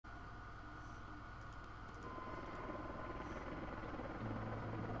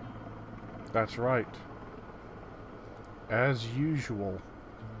That's right. As usual,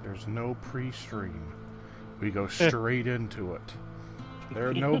 there's no pre-stream. We go straight into it. There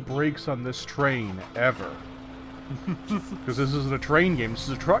are no breaks on this train, ever. Because this isn't a train game, this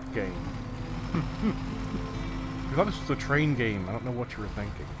is a truck game. You thought this was a train game, I don't know what you were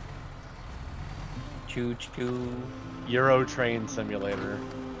thinking. Choo-choo. Euro Train Simulator.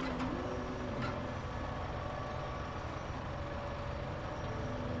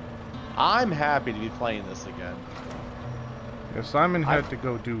 I'm happy to be playing this again. Yeah, Simon had to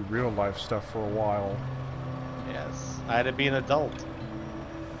go do real life stuff for a while. Yes, I had to be an adult.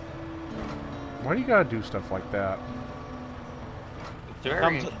 Why do you gotta do stuff like that? It's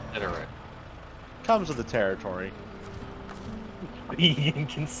very inconsiderate. Comes with the territory. Being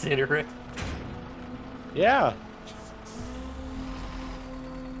inconsiderate? Yeah.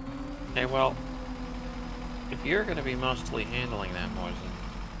 Okay, well, if you're going to be mostly handling that, Moisen...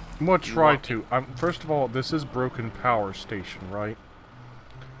 I'm gonna try to. First of all, this is Broken Power Station, right?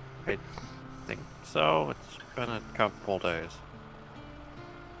 I think so. It's been a couple days.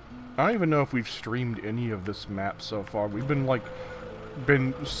 I don't even know if we've streamed any of this map so far. We've been like,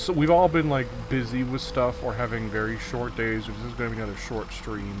 we've all been like busy with stuff or having very short days. This is gonna be another short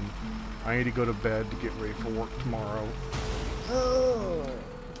stream. I need to go to bed to get ready for work tomorrow.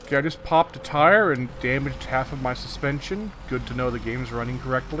 Okay, I just popped a tire and damaged half of my suspension. Good to know the game's running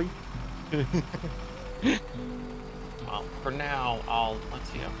correctly. Well, for now, let's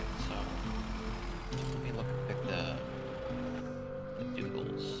see. Okay, so let me look at the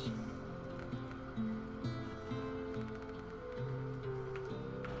doodles.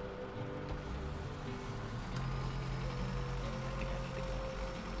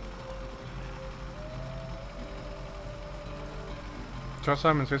 So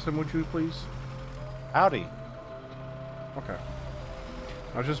Simon, say something, would you please? Howdy. Okay.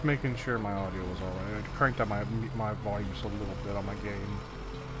 I was just making sure my audio was alright. I cranked up my volume just a little bit on my game.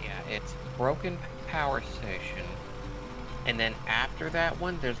 Yeah, it's Broken Power Station. And then after that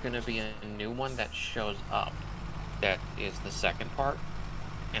one, there's going to be a new one that shows up. That is the second part.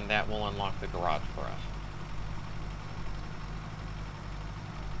 And that will unlock the garage for us.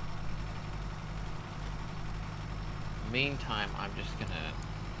 Meantime, I'm just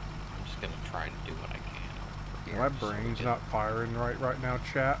gonna try to do what I can. My brain's not firing right now,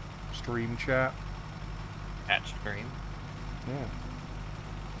 chat. Stream chat. At stream. Yeah.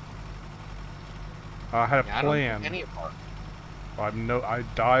 I had a plan. I don't any part. I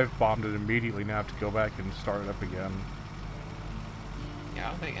dive bombed it immediately. Now I have to go back and start it up again. Yeah, I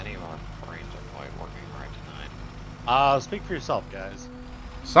don't think any of our brains are quite working right tonight. Speak for yourself, guys.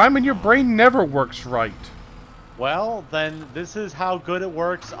 Simon, your brain never works right. Well, then this is how good it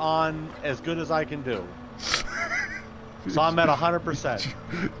works on as good as I can do. So I'm at 100%.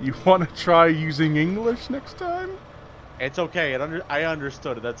 You want to try using English next time? It's okay. I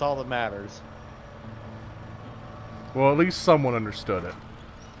understood it. That's all that matters. Well, at least someone understood it.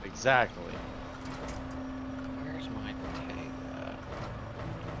 Exactly. Where's my tag?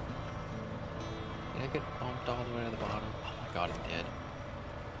 Did I get bumped all the way to the bottom? Oh my god, it did.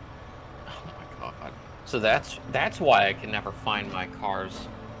 Oh my god. So that's why I can never find my cars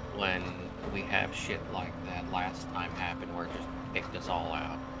when we have shit like that last time happened where it just picked us all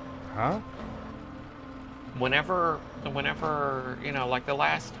out. Huh? Whenever, you know, like the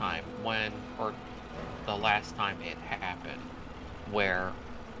last time or the last time it happened, where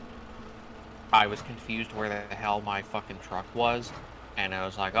I was confused where the hell my fucking truck was, and I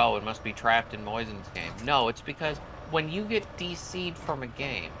was like, oh, it must be trapped in Moisen's game. No, it's because when you get DC'd from a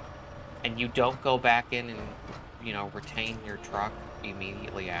game, and you don't go back in and, you know, retain your truck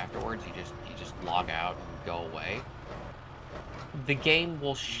immediately afterwards, you just log out and go away, the game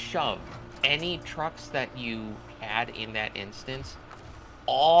will shove any trucks that you had in that instance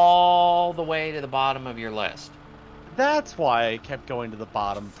all the way to the bottom of your list. That's why I kept going to the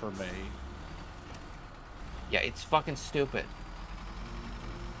bottom for me. Yeah, it's fucking stupid.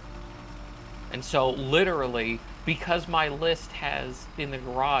 And so, literally, because my list in the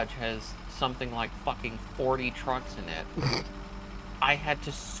garage has something like fucking 40 trucks in it, I had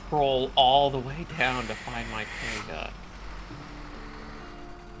to scroll all the way down to find my Tega.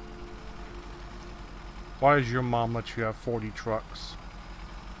 Why does your mom let you have 40 trucks?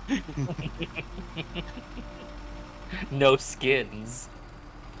 No skins.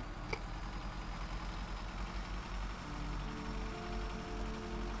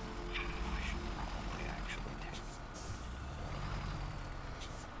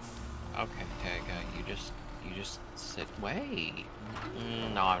 Okay, Tega, you just sit. Wait.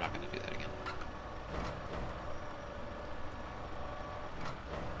 No, I'm not gonna do that again.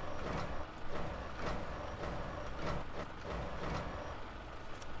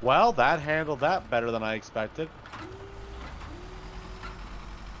 Well, that handled that better than I expected.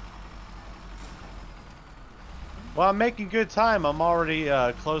 Well, I'm making good time. I'm already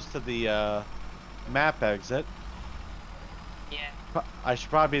close to the map exit. Yeah. I should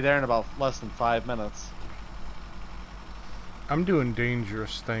probably be there in about less than 5 minutes. I'm doing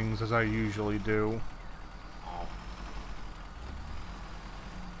dangerous things as I usually do. Oh.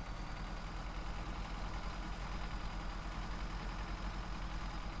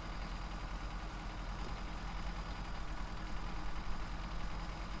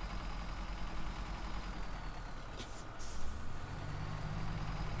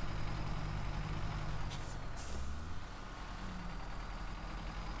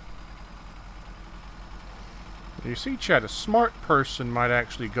 You see, Chad, a smart person might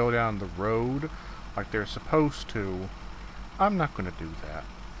actually go down the road like they're supposed to. I'm not going to do that.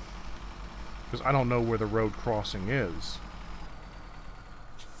 Because I don't know where the road crossing is.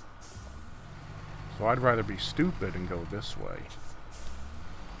 So I'd rather be stupid and go this way.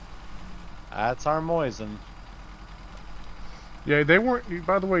 That's our Moisen. Yeah, they weren't...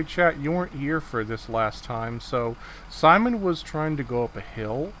 By the way, chat, you weren't here for this last time, so Simon was trying to go up a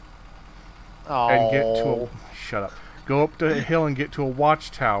hill and get to a... Shut up. Go up the hill and get to a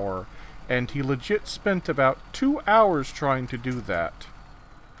watchtower, and he legit spent about 2 hours trying to do that.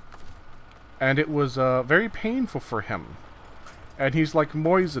 And it was very painful for him. And he's like,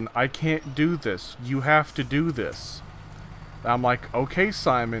 Moisen, I can't do this. You have to do this. And I'm like, okay,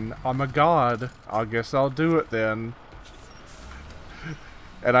 Simon, I'm a god. I guess I'll do it then.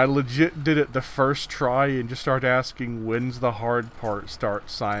 And I legit did it the first try and just started asking, when's the hard part start,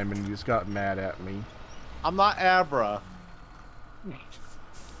 Simon? He just got mad at me. I'm not Abra.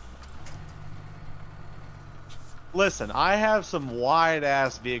 Listen, I have some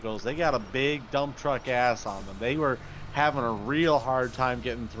wide-ass vehicles. They got a big dump truck ass on them. They were having a real hard time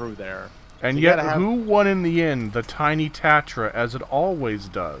getting through there. And so yet, who won in the end? The tiny Tatra, as it always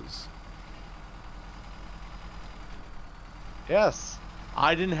does. Yes.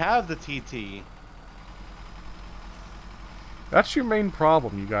 I didn't have the TT. That's your main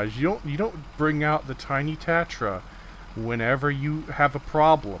problem, you guys. You don't bring out the tiny Tatra whenever you have a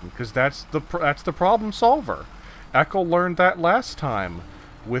problem, because that's the problem solver. Echo learned that last time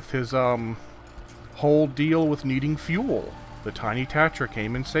with his whole deal with needing fuel. The tiny Tatra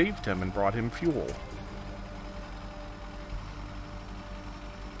came and saved him and brought him fuel.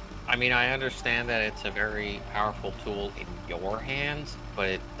 I mean, I understand that it's a very powerful tool in your hands, but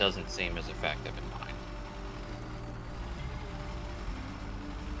it doesn't seem as effective in mine.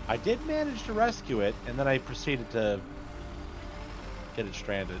 I did manage to rescue it, and then I proceeded to get it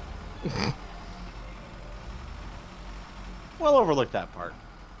stranded. We'll overlook that part.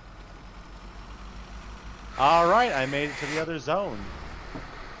 Alright, I made it to the other zone.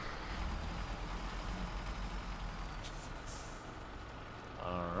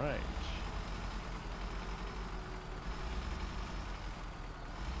 Alright.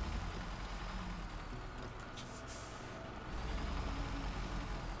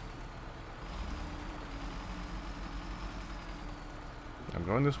 I'm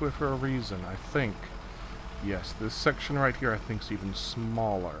going this way for a reason, I think. Yes, this section right here I think is even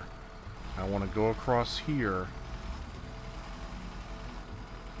smaller. I want to go across here.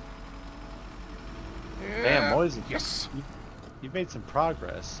 Damn, Moisen. Yes! You've made some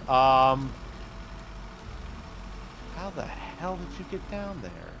progress. How the hell did you get down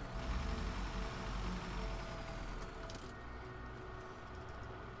there?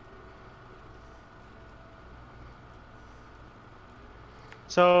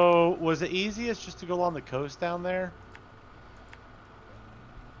 So, was it easiest just to go along the coast down there?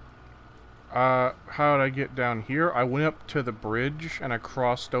 How did I get down here? I went up to the bridge and I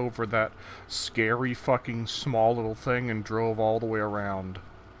crossed over that scary fucking small little thing and drove all the way around.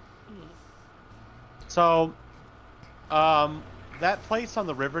 So, that place on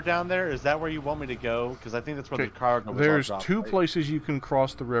the river down there, is that where you want me to go? Because I think that's where the cargo was all There's dropped, two right? places you can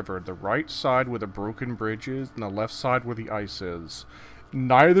cross the river. The right side where the broken bridge is and the left side where the ice is.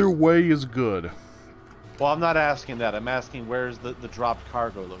 Neither way is good. Well, I'm not asking that. I'm asking where's the dropped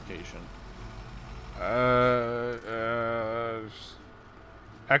cargo location.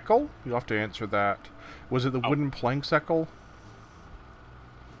 Echo? You'll have to answer that. Was it the wooden planks, Echo?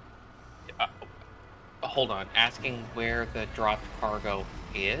 Hold on. Asking where the dropped cargo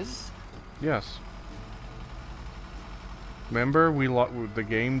is? Yes. Remember, the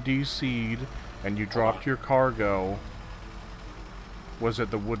game DC'd, and you dropped your cargo. Was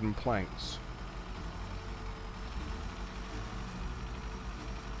it the wooden planks?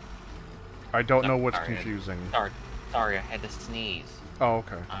 I don't know what's confusing. Sorry. Sorry, I had to sneeze. Oh,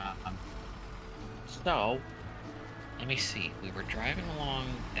 okay. So, let me see. We were driving along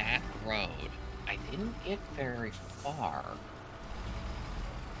that road. I didn't get very far.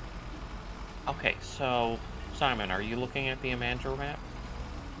 Okay, so, Simon, are you looking at the Amandro map?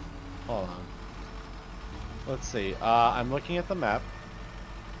 Hold on. Let's see. I'm looking at the map.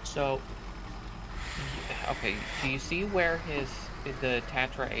 So, okay, do you see where the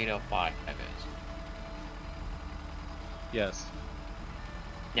Tatra 805 is? Yes.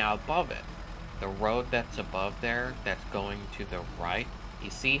 Now above it, the road that's above there, that's going to the right, you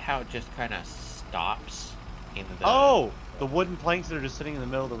see how it just kind of stops in the... Oh! The wooden planks that are just sitting in the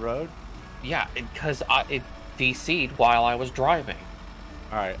middle of the road? Yeah, because it DC'd while I was driving.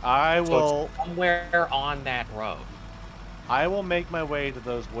 Alright, I So will... it's somewhere on that road. I will make my way to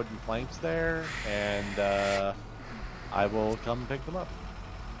those wooden planks there, and I will come pick them up.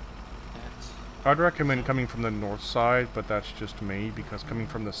 I'd recommend coming from the north side, but that's just me, because coming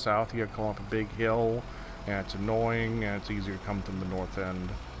from the south, you gotta come up a big hill, and it's annoying, and it's easier to come from the north end,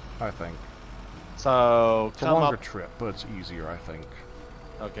 I think. So, It's a longer trip, but it's easier, I think.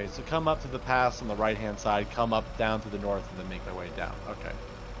 Okay, so come up to the pass on the right-hand side, come up down to the north, and then make my way down. Okay.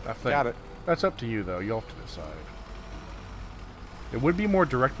 I think. Got it. That's up to you, though. You'll have to decide. It would be more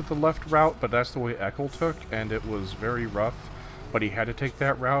direct with the left route, but that's the way Eckel took, and it was very rough. But he had to take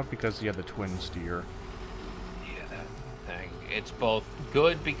that route because he had the twin steer. Yeah, that thing. It's both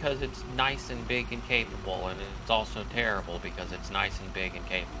good because it's nice and big and capable, and it's also terrible because it's nice and big and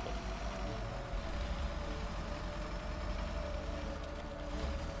capable.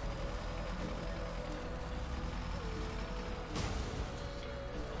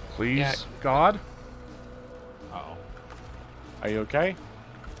 Please, Yeah. God? Uh-oh. Are you okay?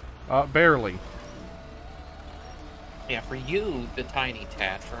 Barely. Yeah, for you, the tiny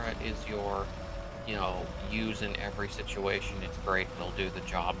Tatra is your, use in every situation. It's great. It'll do the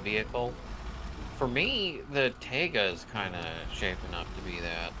job vehicle. For me, the Tega is kind of shaping up to be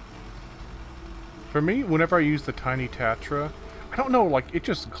that. For me, whenever I use the tiny Tatra, I don't know, like, it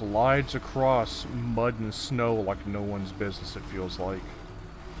just glides across mud and snow like no one's business, it feels like.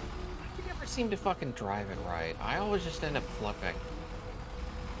 I never seem to fucking drive it right. I always just end up flipping.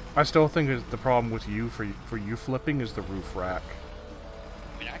 I still think that the problem with you, for you flipping, is the roof rack.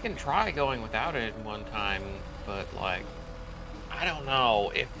 I mean, I can try going without it one time, but, like, I don't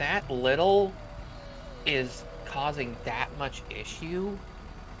know. If that little is causing that much issue,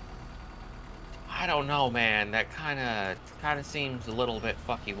 I don't know, man. That kind of seems a little bit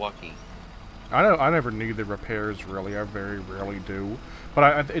fucky-wucky. I never need the repairs, really. I very rarely do.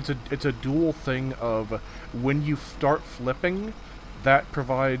 But it's a dual thing of when you start flipping, that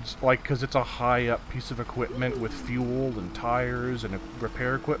provides, like, because it's a high-up piece of equipment with fuel and tires and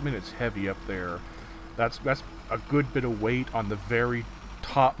repair equipment, it's heavy up there. That's a good bit of weight on the very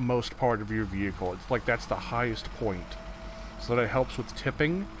topmost part of your vehicle. It's like that's the highest point. So that it helps with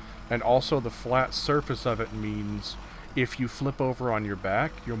tipping, and also the flat surface of it means if you flip over on your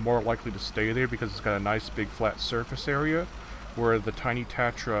back, you're more likely to stay there because it's got a nice big flat surface area, where the tiny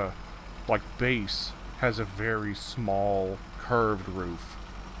Tatra, like, base has a very small curved roof.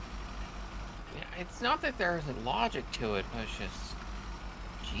 Yeah, it's not that there isn't logic to it, but it's just,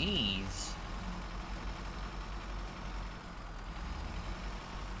 jeez.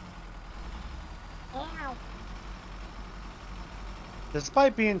 Ow.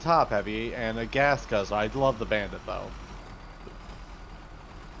 Despite being top heavy and a gas guzzler, I love the Bandit though.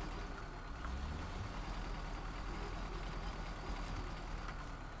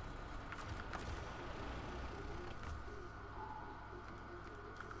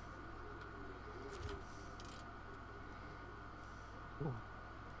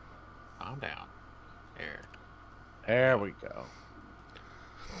 Calm down. There. There we go.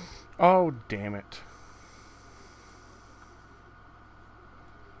 Oh, damn it.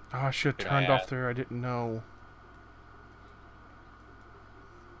 Oh, I should have turned off there. I didn't know.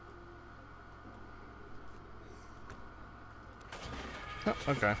 Oh,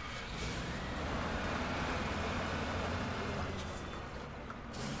 okay.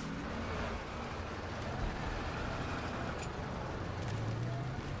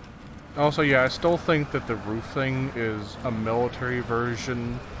 Also, yeah, I still think that the roof thing is a military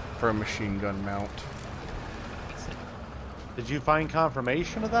version for a machine gun mount. Did you find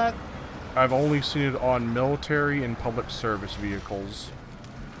confirmation of that? I've only seen it on military and public service vehicles.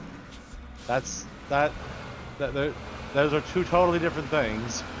 Those are two totally different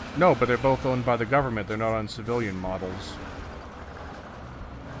things. No, but they're both owned by the government. They're not on civilian models.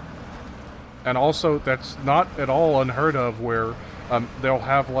 And also, that's not at all unheard of where they'll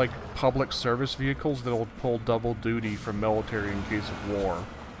have, like, public service vehicles that'll pull double duty for military in case of war.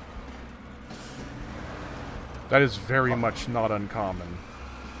 That is very much not uncommon.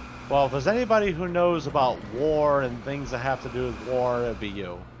 Well, if there's anybody who knows about war and things that have to do with war, it'd be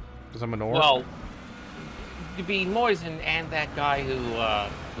you. Because I'm an orc? Well, to be Moisen and that guy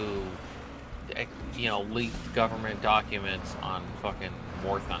who you know, leaked government documents on fucking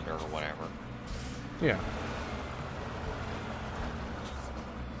War Thunder or whatever. Yeah.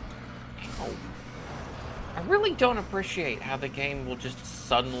 Oh. I really don't appreciate how the game will just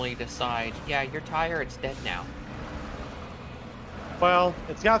suddenly decide, yeah, your tire, it's dead now. Well,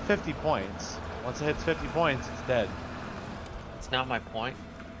 it's got 50 points. Once it hits 50 points, it's dead. It's not my point.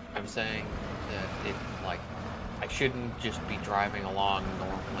 I'm saying that it, like, I shouldn't just be driving along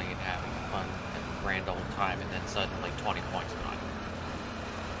normally and having a fun and grand old time and then suddenly 20 points gone.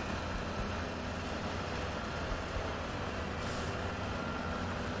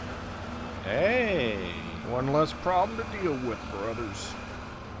 Hey! One less problem to deal with, brothers.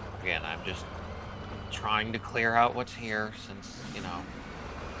 Again, I'm just trying to clear out what's here since, you know,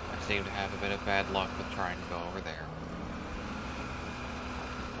 I seem to have a bit of bad luck with trying to go over there.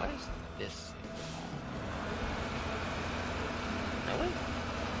 What is this? Really?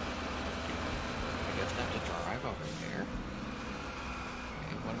 I guess I have to drive over there.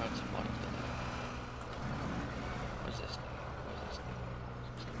 Okay, what about some lights? What is this thing? What is this thing?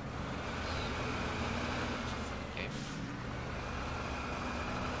 Okay.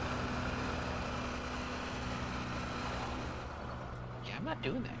 Yeah, I'm not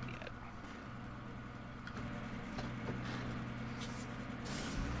doing that yet.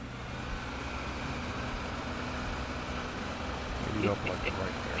 Maybe up like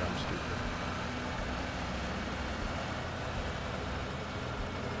right there. I'm stupid.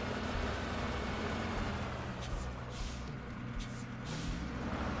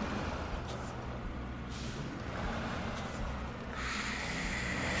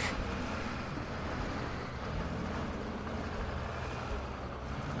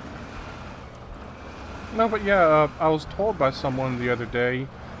 No, but yeah, I was told by someone the other day,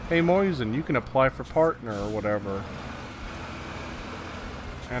 hey Moisen, you can apply for partner or whatever.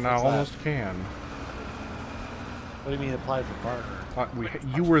 And I almost can. What do you mean apply for partner?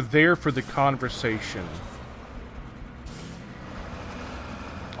 You were there for the conversation.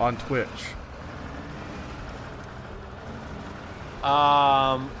 On Twitch.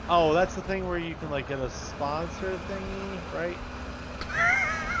 Oh, that's the thing where you can like get a sponsor thingy, right?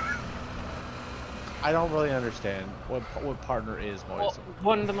 I don't really understand what partner is, Moisen. Well,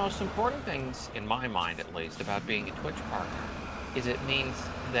 one of the most important things, in my mind at least, about being a Twitch partner is it means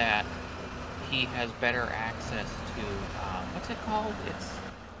that he has better access to, what's it called?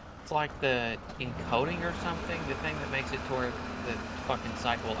 It's like the encoding or something, the thing that makes it to where the fucking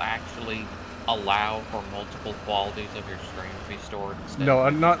site will actually allow for multiple qualities of your stream to be stored instead. No,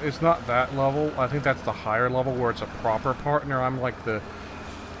 it's not that level. I think that's the higher level where it's a proper partner. I'm like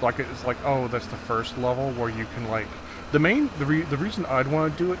it's like, oh, that's the first level where you can like the reason I'd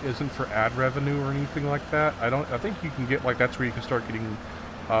want to do it isn't for ad revenue or anything like that. I think you can get like that's where you can start getting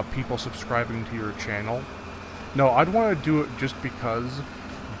people subscribing to your channel. No, I'd want to do it just because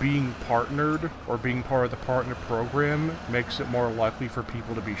being partnered or being part of the partner program makes it more likely for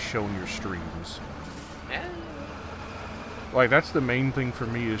people to be shown your streams. Like that's the main thing for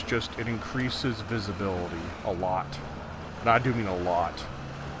me is just it increases visibility a lot. And I do mean a lot.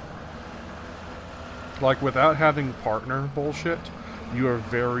 Like, without having partner bullshit, you are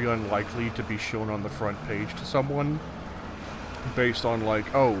very unlikely to be shown on the front page to someone based on,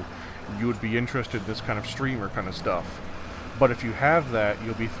 like, oh, you would be interested in this kind of streamer kind of stuff. But if you have that,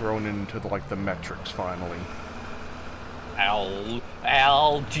 you'll be thrown into, the metrics, finally.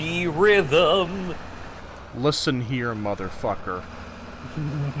 Algorithm! Listen here, motherfucker.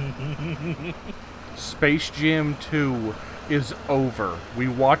 Space Jam 2 is over. We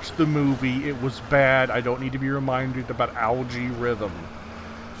watched the movie. It was bad. I don't need to be reminded about algae rhythm.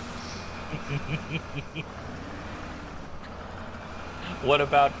 What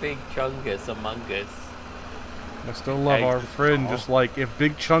about Big Chungus Among Us? I still love our friend. Just like, if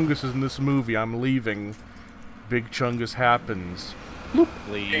Big Chungus is in this movie, I'm leaving. Big Chungus happens. Bloop.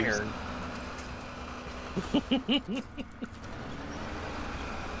 Leaves.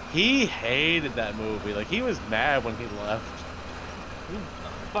 He hated that movie. Like, he was mad when he left.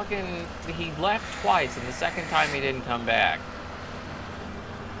 He left twice, and the second time he didn't come back.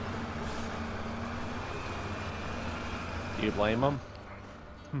 Do you blame him?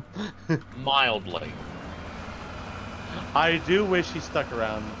 Mildly. I do wish he stuck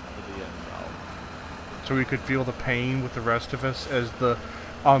around to the end, though. So we could feel the pain with the rest of us as the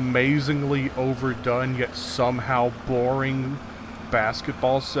amazingly overdone yet somehow boring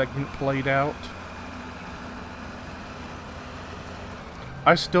basketball segment played out.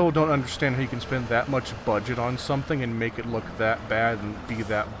 I still don't understand how you can spend that much budget on something and make it look that bad and be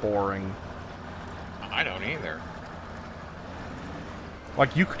that boring. I don't either.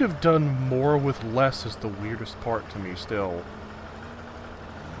 Like, you could have done more with less is the weirdest part to me still.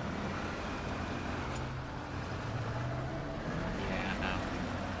 Yeah, no.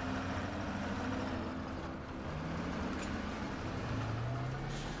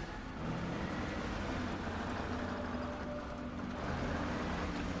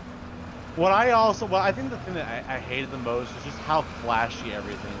 Well, I think the thing that I hated the most is just how flashy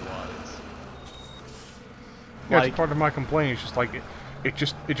everything was. Yeah, Like, it's part of my complaint. It's just like it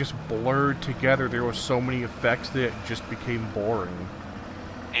just blurred together. There were so many effects that it just became boring.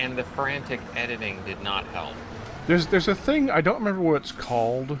 And the frantic editing did not help. There's a thing, I don't remember what it's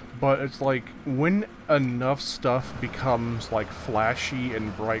called, but it's like when enough stuff becomes like flashy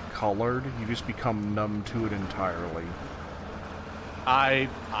and bright colored, you just become numb to it entirely. I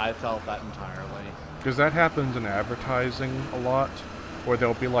felt that entirely. Because that happens in advertising a lot, where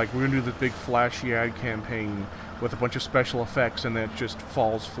they'll be like, we're gonna do this big flashy ad campaign with a bunch of special effects, and then it just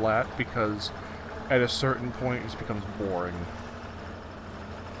falls flat because at a certain point it just becomes boring.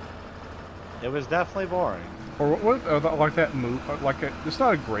 It was definitely boring. Or what like that movie, it's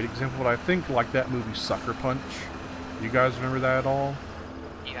not a great example, but I think like that movie Sucker Punch. You guys remember that at all?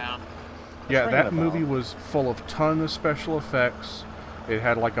 Yeah. Yeah, that movie was full of ton of special effects. It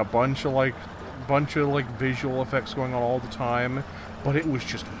had like a bunch of visual effects going on all the time, but it was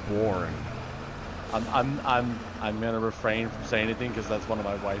just boring. I'm gonna refrain from saying anything because that's one of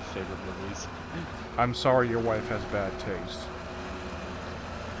my wife's favorite movies. I'm sorry your wife has bad taste.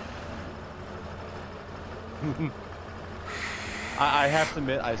 I have to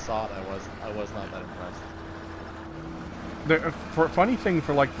admit, I saw it. I was not that impressed. For funny thing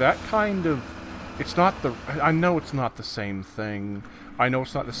for like that kind of, it's not the. I know it's not the same thing. I know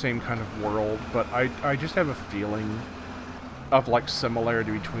it's not the same kind of world, but I just have a feeling of like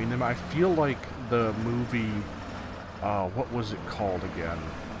similarity between them. I feel like the movie, what was it called again?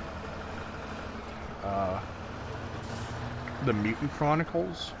 The Mutant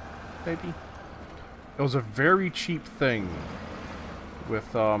Chronicles, maybe? It was a very cheap thing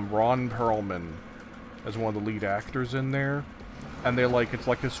with Ron Perlman as one of the lead actors in there, and it's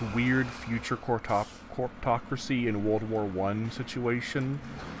like this weird future corptocracy in World War I situation.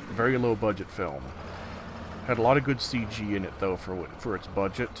 Very low budget film. Had a lot of good CG in it though for its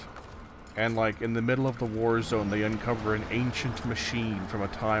budget. And like in the middle of the war zone, they uncover an ancient machine from a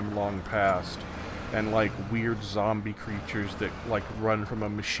time long past, and like weird zombie creatures that like run from a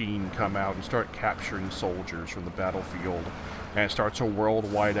machine come out and start capturing soldiers from the battlefield. And it starts a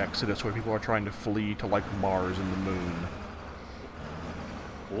worldwide exodus where people are trying to flee to like Mars and the moon.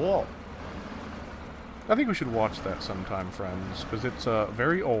 Cool. I think we should watch that sometime, friends, because it's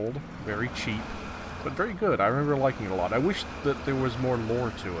very old, very cheap, but very good. I remember liking it a lot. I wish that there was more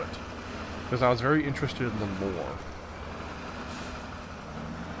lore to it, because I was very interested in the lore.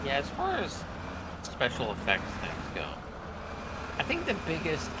 Yeah, as far as special effects things go, I think the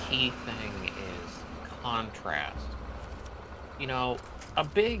biggest key thing is contrast. You know, a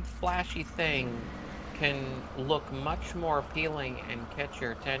big flashy thing can look much more appealing and catch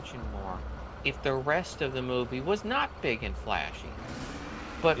your attention more if the rest of the movie was not big and flashy.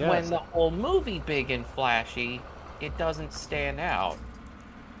 But yes, when the whole movie big and flashy, it doesn't stand out.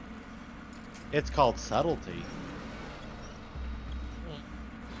 It's called subtlety.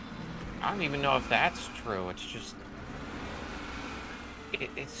 I don't even know if that's true. It's just,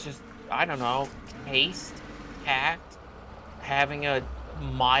 I don't know, taste, tact, having a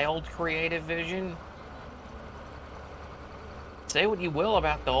mild creative vision. Say what you will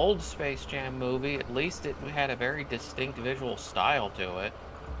about the old Space Jam movie, at least it had a very distinct visual style to it.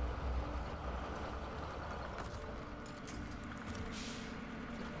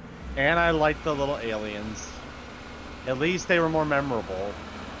 And I liked the little aliens. At least they were more memorable.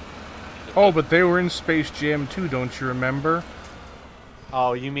 Oh, but they were in Space Jam 2, don't you remember?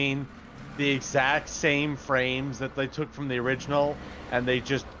 Oh, you mean the exact same frames that they took from the original and they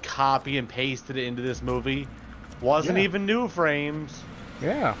just copy and pasted it into this movie? Wasn't even new frames.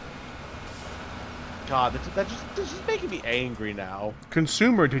 Yeah. God, that's just making me angry now.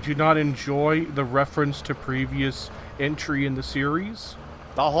 Consumer, did you not enjoy the reference to previous entry in the series?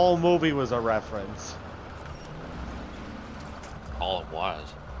 The whole movie was a reference. All it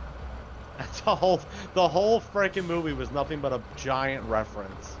was. That's the whole freaking movie was nothing but a giant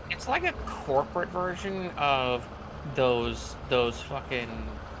reference. It's like a corporate version of those fucking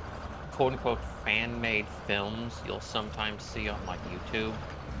quote unquote fan made films you'll sometimes see on like YouTube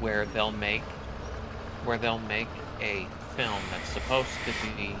where they'll make a film that's supposed to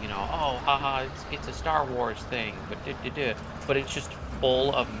be, you know, oh haha, it's a Star Wars thing, but it's just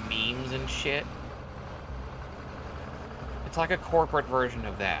full of memes and shit. It's like a corporate version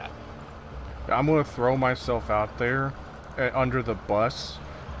of that. I'm gonna throw myself out there under the bus,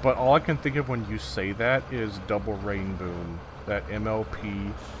 but all I can think of when you say that is Double Rainbow, that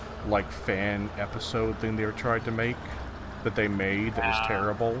MLP like fan episode thing they were trying to make, that they made that was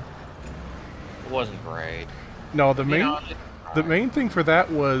terrible. It wasn't great. No, the main thing for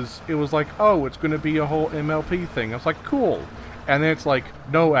that was it was like, oh, it's gonna be a whole MLP thing. I was like, cool, and then it's like,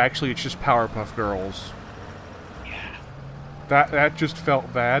 no, actually, it's just Powerpuff Girls. That just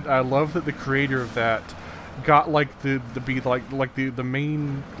felt bad. I love that the creator of that got like the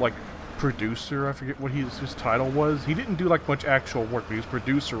main like producer. I forget what his title was. He didn't do like much actual work, but he was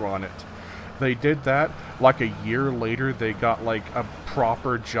producer on it. They did that. Like a year later, they got like a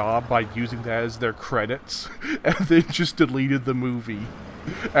proper job by using that as their credits, and then just deleted the movie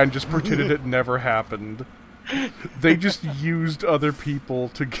and just pretended it never happened. They just used other people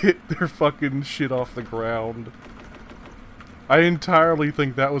to get their fucking shit off the ground. I entirely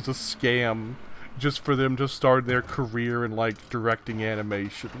think that was a scam, just for them to start their career in, like, directing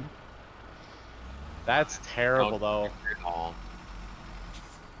animation. That's terrible, though.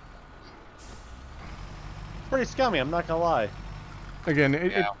 Pretty scummy, I'm not gonna lie.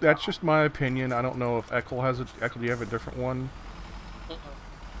 Again, that's just my opinion. I don't know if Eckel has Eckel, do you have a different one?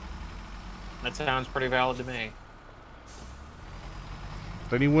 That sounds pretty valid to me.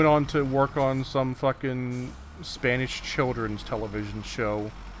 Then he went on to work on some fucking Spanish children's television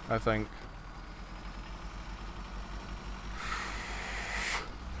show, I think.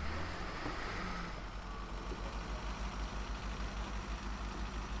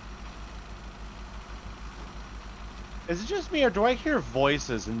 Is it just me, or do I hear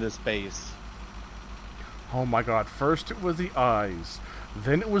voices in this base? Oh my god, first it was the eyes,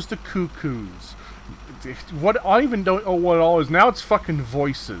 then it was the cuckoos. What, I even don't know what it all is. Now it's fucking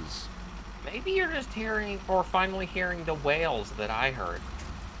voices. Maybe you're just hearing, or finally hearing the whales that I heard.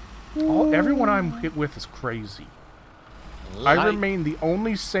 Everyone I'm hit with is crazy. I remain the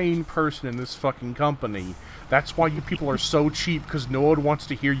only sane person in this fucking company. That's why you people are so cheap, because no one wants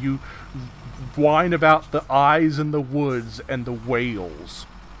to hear you whine about the eyes in the woods and the whales.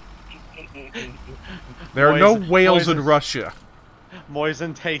 There are no whales in Russia.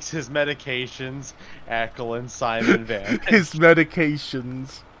 Moisen takes his medications. Eckel and Simon vanish. His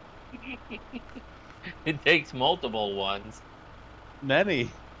medications. It takes multiple ones.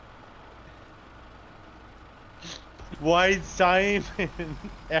 Many. Why Simon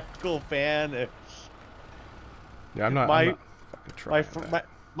Eckel vanish? Yeah, I'm not fucking trying that.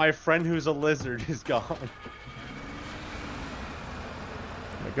 My friend who's a lizard is gone.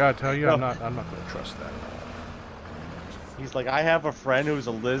 I gotta tell you, I'm not gonna trust that. He's like, I have a friend who's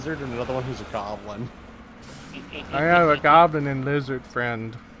a lizard and another one who's a goblin. I have a goblin and lizard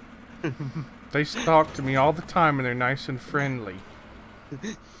friend. They talk to me all the time and they're nice and friendly.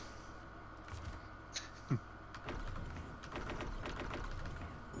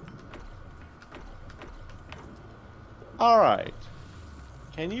 Alright.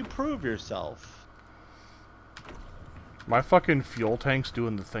 Can you prove yourself? My fucking fuel tank's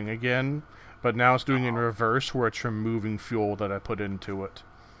doing the thing again, but now it's doing in reverse where it's removing fuel that I put into it.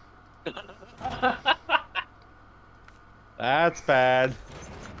 That's bad.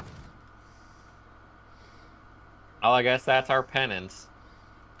 Well, I guess that's our penance.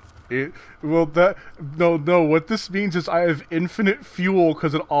 No, what this means is I have infinite fuel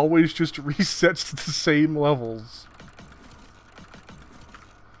because it always just resets to the same levels.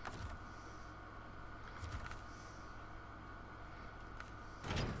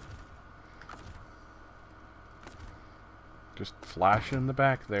 Just flash in the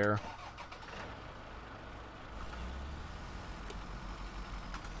back there.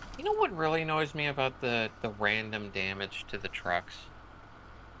 You know what really annoys me about the random damage to the trucks?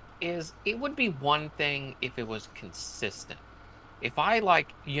 Is it would be one thing if it was consistent. If I,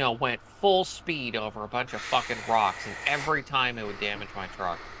 like, you know, went full speed over a bunch of fucking rocks and every time it would damage my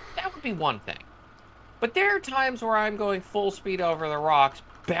truck, that would be one thing. But there are times where I'm going full speed over the rocks,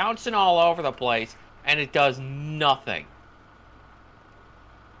 bouncing all over the place, and it does nothing.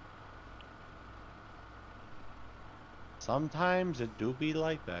 Sometimes it do be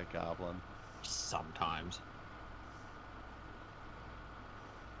like that, Goblin. Sometimes.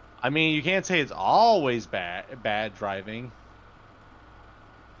 I mean, you can't say it's always bad driving.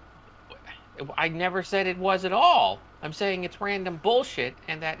 I never said it was at all. I'm saying it's random bullshit,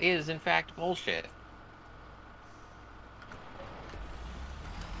 and that is, in fact, bullshit.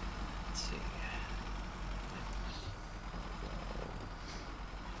 Let's see.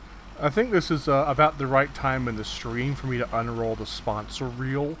 I think this is about the right time in the stream for me to unroll the sponsor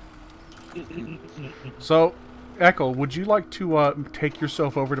reel. So, Echo, would you like to take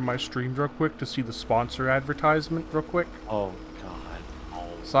yourself over to my stream real quick to see the sponsor advertisement real quick? Oh, God. Oh.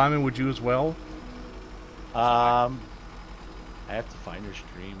 Simon, would you as well? I have to find your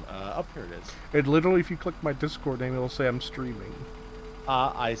stream. Up here it is. It literally, if you click my Discord name, it'll say I'm streaming.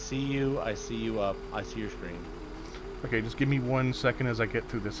 I see you. I see you up. I see your screen. Okay, just give me 1 second as I get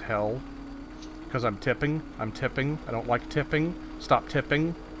through this hell. Because I'm tipping. I'm tipping. I don't like tipping. Stop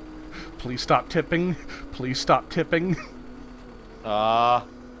tipping. Please stop tipping. Please stop tipping.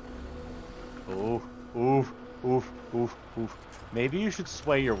 Oof, oof, oof, oof, oof. Maybe you should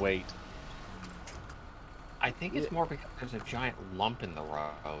sway your weight. I think it's more because there's a giant lump in the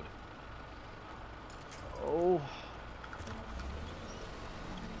road. Oh.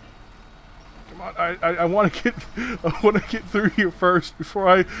 Come on, I want to get through here first before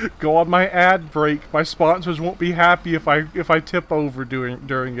I go on my ad break. My sponsors won't be happy if I tip over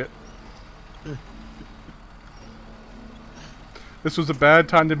during it. This was a bad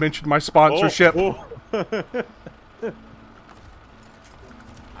time to mention my sponsorship.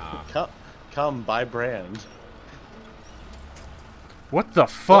 Come, buy brand. What the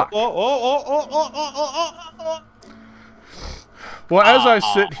fuck? Well, as I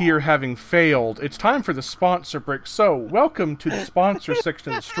sit here having failed, it's time for the sponsor break. So, welcome to the sponsor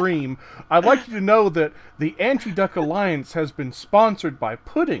section of the stream. I'd like you to know that the Anti-Duck Alliance has been sponsored by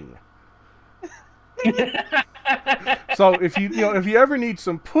pudding. So if you ever need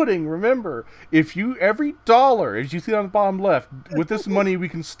some pudding, remember, every dollar, as you see on the bottom left, with this money we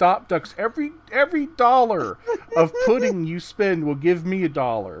can stop ducks. Every dollar of pudding you spend will give me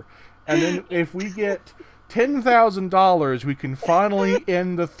 $1. And then if we get $10,000, we can finally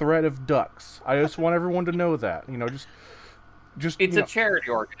end the threat of ducks. I just want everyone to know that. It's a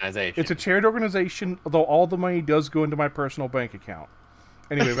charity organization. It's a charity organization, although all the money does go into my personal bank account.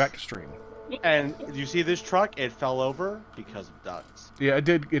 Anyway, back to stream. And you see this truck? It fell over because of ducks. Yeah, it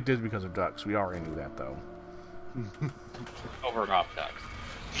did. It did because of ducks. We already knew that, though. Over and off ducks.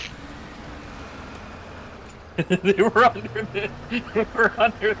 They were under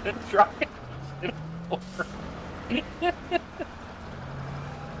the truck.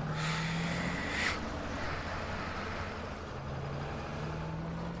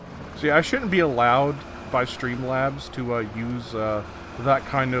 See, I shouldn't be allowed by Streamlabs to use that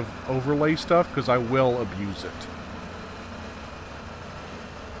kind of overlay stuff, because I will abuse it.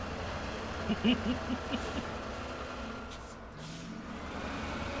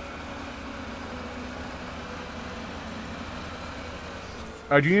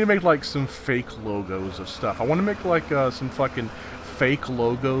 I do need to make like some fake logos of stuff. I want to make like some fucking fake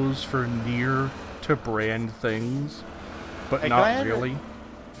logos for near to brand things, but not really.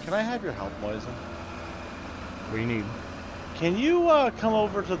 Can I have your help, Moisen? What do you need? Can you come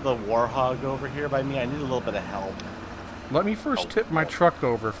over to the Warhog over here by me? I need a little bit of help. Let me first tip my truck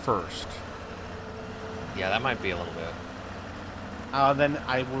over first. Yeah, that might be a little bit. Then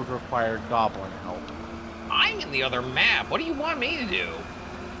I would require goblin help. I'm in the other map. What do you want me to do?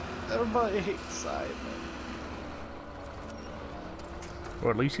 Everybody hates Simon.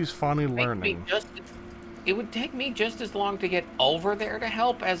 Well, at least he's finally learning. It would take me just as long to get over there to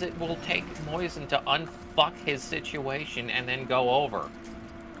help as it will take Moisen to unfuck his situation and then go over.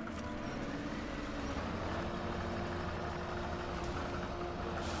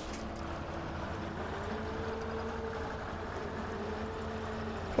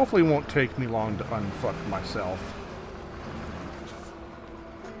 Hopefully it won't take me long to unfuck myself.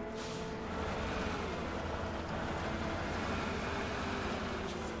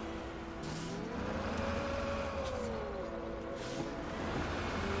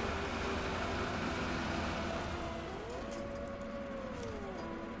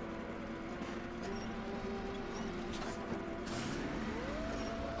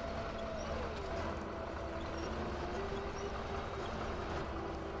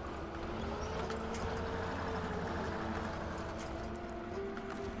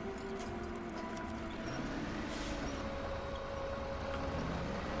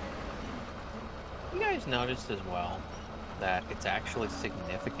 Noticed as well that it's actually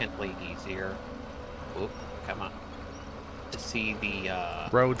significantly easier. Oop, come on. To see the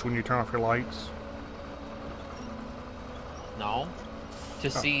roads when you turn off your lights? No. To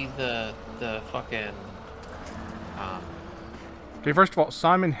see the fucking Okay, first of all,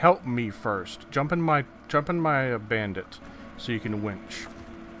 Simon, help me first. Jump in my bandit, so you can winch.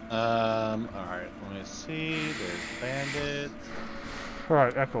 Alright, let me see. There's bandit.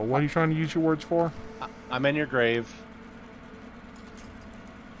 Alright, Echo, what are you trying to use your words for? I'm in your grave.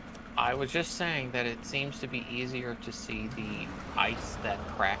 I was just saying that it seems to be easier to see the ice that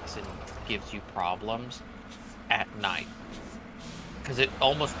cracks and gives you problems at night. Because it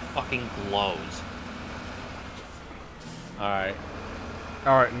almost fucking glows. Alright.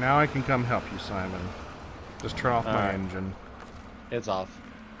 Alright, now I can come help you, Simon. Just turn off my engine. It's off.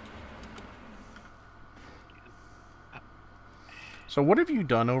 So what have you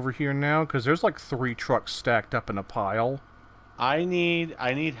done over here now? Because there's like 3 trucks stacked up in a pile. I need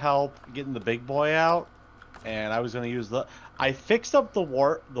help getting the big boy out, and I was gonna use the. I fixed up the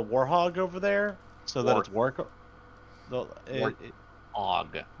warhog over there so that it's Warthog.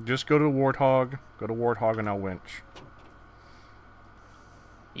 Just go to Warthog. Go to Warthog and I'll winch.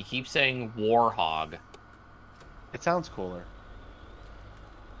 You keep saying warhog. It sounds cooler.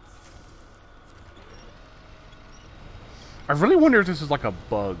 I really wonder if this is like a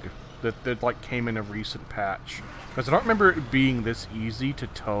bug that like came in a recent patch. Because I don't remember it being this easy to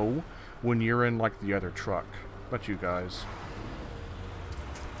tow when you're in like the other truck. But you guys.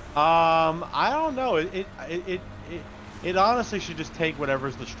 I don't know. It honestly should just take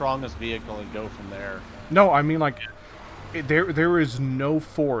whatever's the strongest vehicle and go from there. No, I mean like there is no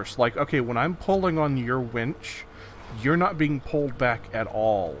force. Like, okay, when I'm pulling on your winch, you're not being pulled back at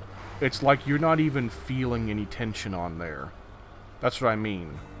all. It's like you're not even feeling any tension on there. That's what I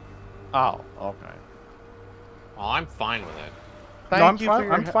mean. Oh, okay. Well, I'm fine with it. No, I'm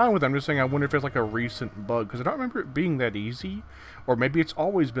fine. I'm fine with it. I'm just saying I wonder if it's like a recent bug, because I don't remember it being that easy, or maybe it's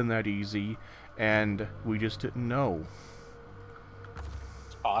always been that easy, and we just didn't know.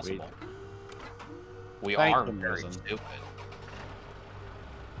 It's possible. We Thank are them, very Risen. stupid.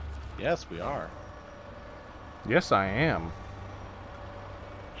 Yes, we are. Yes, I am.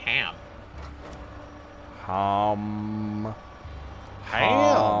 Ham. Ham.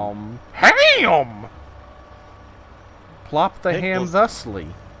 Ham. Ham! Plop the ham Pickles. thusly.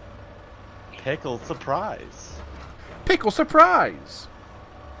 Pickle surprise. Pickle surprise!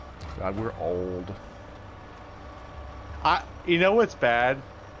 God, we're old. You know what's bad?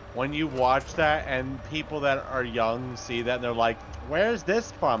 When you watch that and people that are young see that and they're like, where's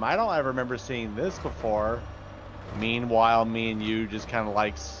this from? I don't ever remember seeing this before. Meanwhile, me and you just kind of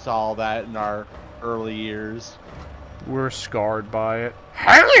like saw that in our early years. We're scarred by it.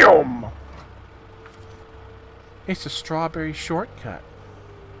 Ham! It's a strawberry shortcut.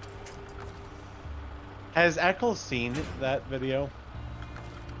 Has Eccles seen that video?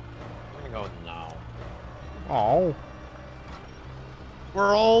 I'm gonna go no. Oh.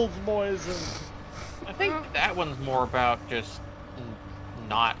 We're old boys. I think that one's more about just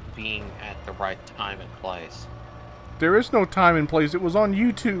not being at the right time and place. There is no time and place. It was on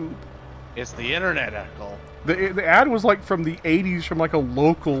YouTube. It's the internet, Eccles. The ad was like from the 80s from like a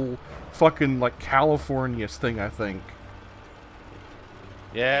local fucking like California thing, I think.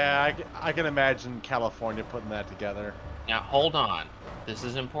 Yeah, I can imagine California putting that together. Now, hold on. This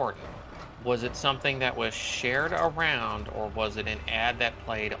is important. Was it something that was shared around, or was it an ad that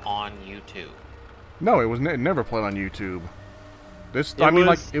played on YouTube? No, it was it never played on YouTube.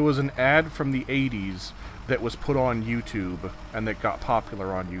 It was an ad from the 80s that was put on YouTube and that got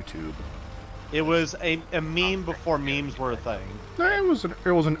popular on YouTube. It was a meme before memes were a thing. It was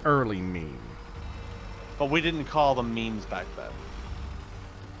an early meme. But we didn't call them memes back then.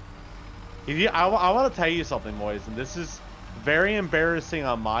 I want to tell you something, boys, and this is very embarrassing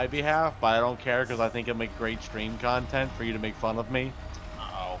on my behalf, but I don't care because I think it'll make great stream content for you to make fun of me.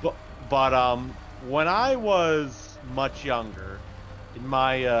 Uh-oh. But when I was much younger, in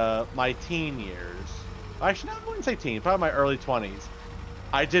my my teen years, actually, no, I wouldn't say teen, probably my early 20s,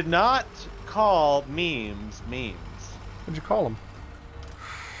 I did not call memes memes. What'd you call them?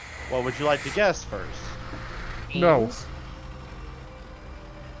 What would you like to guess first? No. Memes?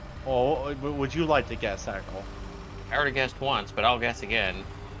 Oh, would you like to guess, Eccles? I already guessed once, but I'll guess again.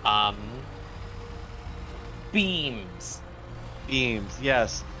 Beams. Beams,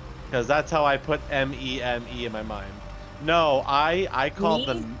 yes, because that's how I put M-E-M-E in my mind. No, I called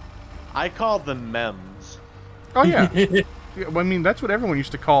them memes. Oh yeah. Yeah, well, I mean, that's what everyone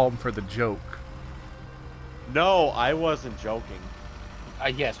used to call them for the joke. No, I wasn't joking.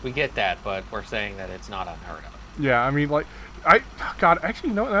 Yes, we get that, but we're saying that it's not unheard of. Yeah, I mean, like, God,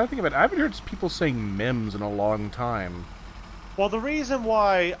 actually, no, now that I think about it, I haven't heard people saying memes in a long time. Well, the reason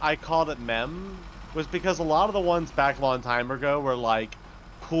why I called it mem was because a lot of the ones back a long time ago were like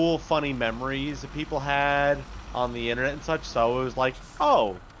cool, funny memories that people had, on the internet and such, so it was like,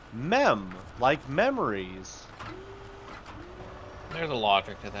 oh, like memories. There's a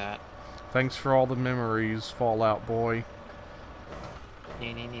logic to that. Thanks for all the memories, Fallout Boy.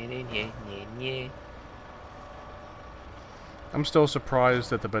 I'm still surprised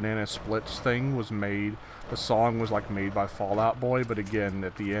that the Banana Splits thing was made. The song was like made by Fallout Boy, but again,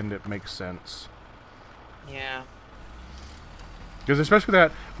 at the end, it makes sense. Yeah. Because especially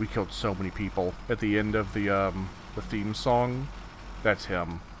that we killed so many people at the end of the theme song. That's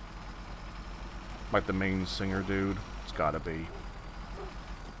him. Like the main singer dude. It's gotta be.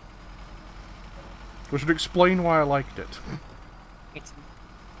 Which would explain why I liked it.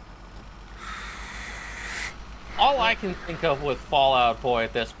 All I can think of with Fallout Boy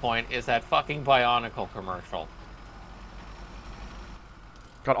at this point is that fucking Bionicle commercial.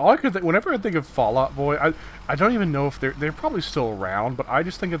 God, all I could think, whenever I think of Fallout Boy, I don't even know if they're probably still around, but I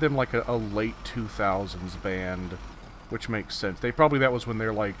just think of them like a late 2000s band, which makes sense. That was when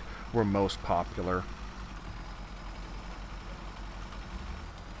they're like were most popular.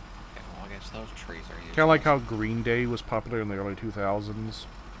 Okay, well, I guess those trees are useless. Kind of like how Green Day was popular in the early 2000s,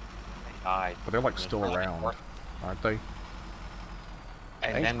 They died. but they're like still really around, aren't they?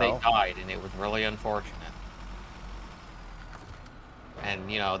 And then they died, and it was really unfortunate.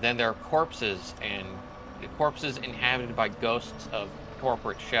 And, you know, then their corpses, and the corpses inhabited by ghosts of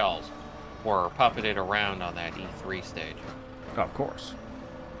corporate shells, were puppeted around on that E3 stage. Oh, of course.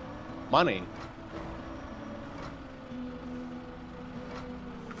 Money.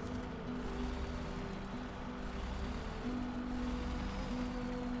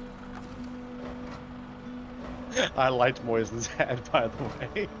 I liked Moisen's ad, by the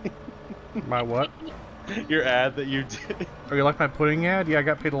way. My what? Your ad that you did. Oh, you like my pudding ad? Yeah, I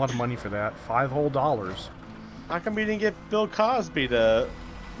got paid a lot of money for that. $5 whole. How come we didn't get Bill Cosby to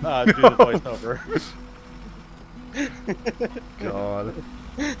do the voiceover? God.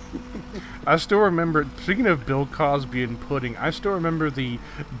 I still remember, speaking of Bill Cosby and pudding, I still remember the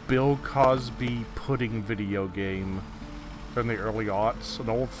Bill Cosby pudding video game from the early aughts. An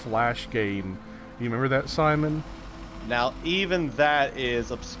old Flash game. You remember that, Simon? Now, even that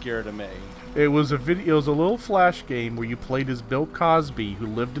is obscure to me. It was a little Flash game where you played as Bill Cosby, who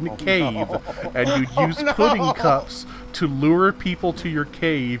lived in a cave, and you'd use pudding cups to lure people to your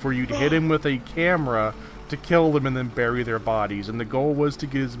cave, where you'd hit them with a camera to kill them and then bury their bodies. And the goal was to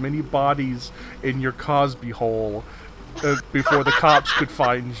get as many bodies in your Cosby hole before the cops could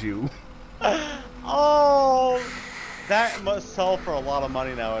find you. Oh, that must sell for a lot of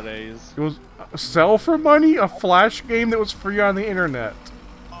money nowadays. It was sell for money? A Flash game that was free on the internet.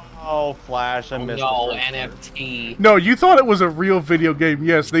 Oh, Flash, I missed No, the first NFT. No, you thought it was a real video game.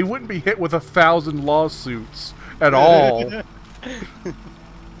 Yes, they wouldn't be hit with 1,000 lawsuits at all. God.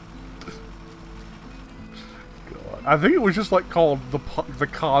 I think it was just like called the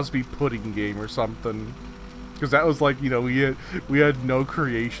Cosby Pudding game or something. Because that was like, you know, we had no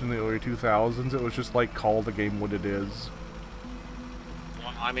creation in the early 2000s. It was just like call the game what it is.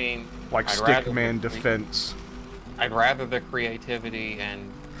 Well, I mean, Like Stickman Defense. I'd rather the creativity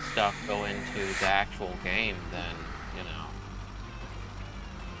and stuff go into the actual game than, you know.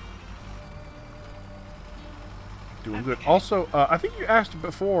 Doing good. Also, I think you asked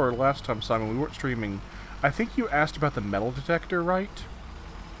before last time, Simon, we weren't streaming. I think you asked about the metal detector, right?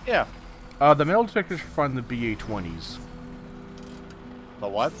 Yeah. The metal detectors find the BA-20s. The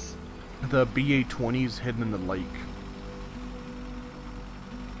what's? The BA-20s hidden in the lake.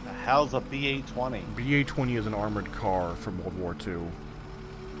 The hell's a BA-20? BA-20 is an armored car from World War II.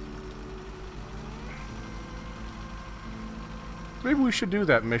 Maybe we should do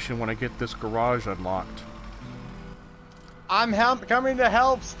that mission when I get this garage unlocked. I'm coming to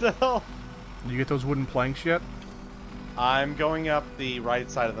help still. Did you get those wooden planks yet? I'm going up the right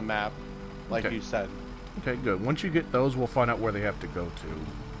side of the map, like Okay. you said. Okay, good. Once you get those, we'll find out where they have to go to.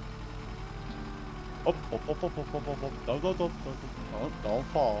 Oh, don't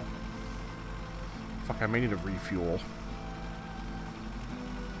fall. Fuck, I may need to refuel.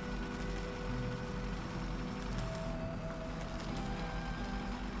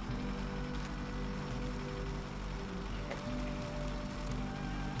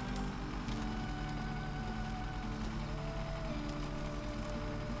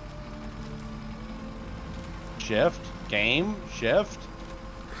 Shift.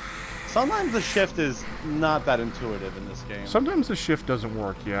 Sometimes the shift is not that intuitive in this game. Sometimes the shift doesn't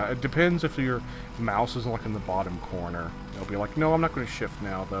work, yeah. It depends if your mouse is like in the bottom corner. It'll be like, no, I'm not going to shift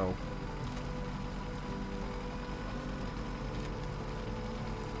now, though.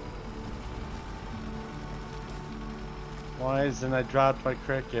 Why isn't I dropped by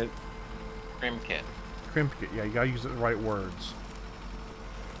cricket? Trim kit. Crimp kit. Yeah, you gotta use the right words.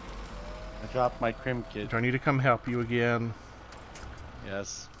 I dropped my crim kit. Do I need to come help you again?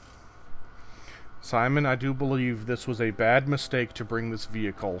 Yes. Simon, I do believe this was a bad mistake to bring this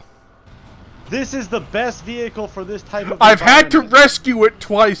vehicle. This is the best vehicle for this type of I've had to rescue it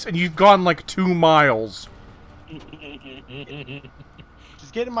twice, and you've gone like 2 miles. Just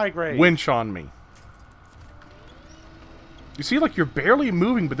get in my grave. Winch on me. You see, like, you're barely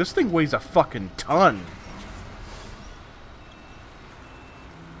moving, but this thing weighs a fucking ton.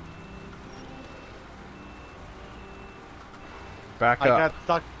 Back I up. got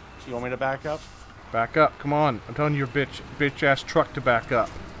stuck. You want me to back up? Back up. Come on. I'm telling your bitch-ass truck to back up.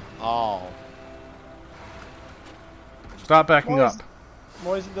 Oh. Stop backing up.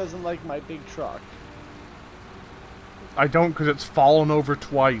 Moisen doesn't like my big truck. I don't, because it's fallen over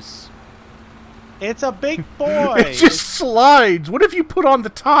twice. It's a big boy. It just slides. What if you put on the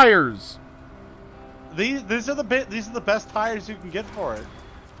tires? These are the best tires you can get for it.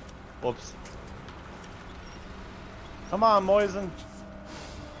 Whoops. Come on, Moisen.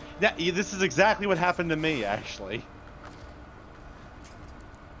 Yeah, this is exactly what happened to me, actually.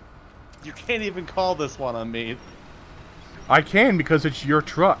 You can't even call this one on me. I can, because it's your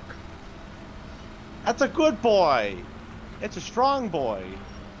truck. That's a good boy. It's a strong boy.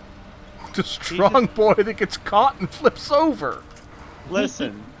 It's a strong boy that gets caught and flips over.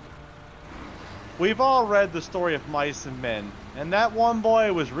 Listen. We've all read the story of mice and men, and that one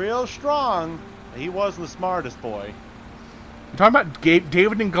boy was real strong. He wasn't the smartest boy. I'm talking about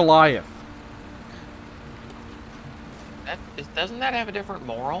David and Goliath. Doesn't that have a different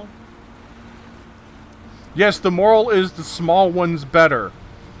moral? Yes, the moral is the small one's better.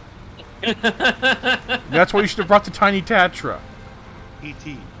 That's why you should have brought the tiny Tatra.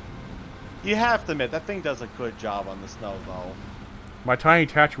 E.T. You have to admit, that thing does a good job on the snow, though. My tiny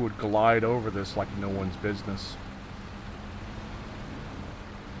Tatra would glide over this like no one's business.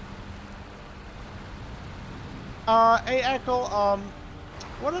 Hey, Echo,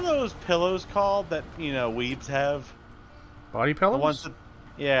 what are those pillows called that, you know, weebs have? Body pillows? The ones that,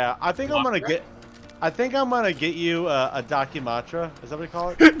 yeah, I think I'm gonna get you a Dakimatra. Is that what you call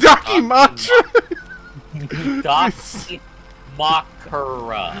it? Dakimatra!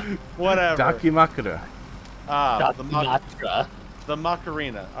 Dakimakura. Whatever. Dakimakura. Dakimakura. The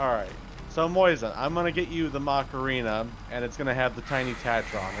Macarena. Alright. So, Moisen, I'm gonna get you the Macarena, and it's gonna have the tiny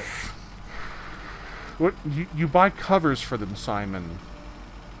Tatra on it. What? You buy covers for them, Simon.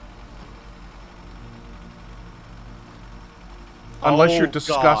 Unless you're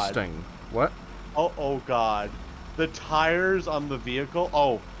disgusting. God. What? Oh God. The tires on the vehicle,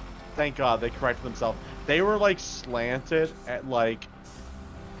 oh, thank God they corrected themselves. They were like slanted at like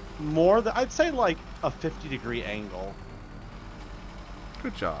more than, I'd say like a 50-degree angle.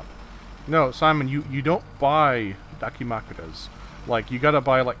 Good job. No, Simon, you don't buy Dakimakuras. Like, you gotta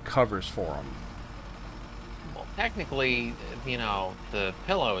buy like covers for them. Well, technically, you know, the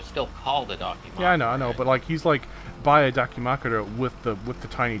pillow is still called a Dakimakura. Yeah, I know, but like he's like, buy a Dakimakura with the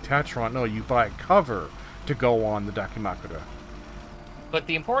tiny Tatra on. No, you buy a cover to go on the Dakimakura. But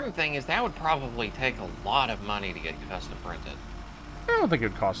the important thing is that would probably take a lot of money to get custom printed. I don't think it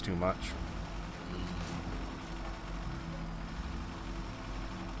would cost too much.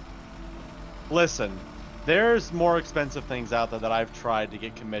 Listen, there's more expensive things out there that I've tried to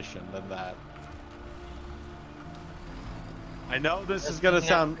get commissioned than that. I know this is going to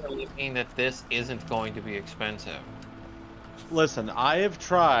sound... Doesn't necessarily mean that this isn't going to be expensive. Listen, I have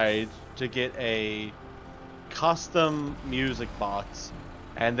tried to get a custom music box,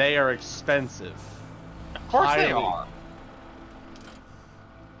 and they are expensive. Of course they are.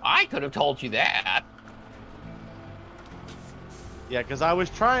 I could have told you that. Yeah, because I was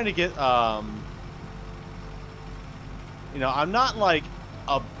trying to get, you know, I'm not like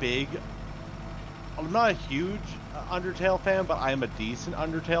I'm not a huge Undertale fan, but I am a decent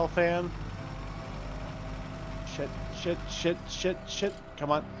Undertale fan. Shit.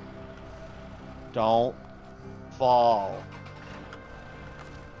 Come on. Don't fall.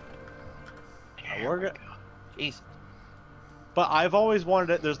 We're good. Jeez. But I've always wanted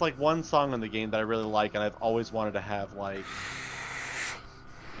it. There's like one song in the game that I really like, and I've always wanted to have like.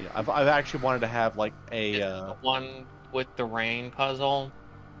 You know, I've actually wanted to have like a. The one with the rain puzzle.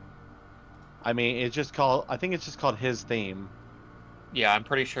 I mean, it's just called. I think it's just called His Theme. Yeah, I'm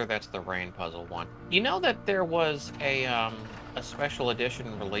pretty sure that's the rain puzzle one. You know that there was a special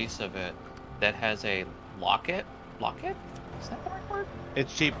edition release of it that has a locket? Locket? Is that the right word?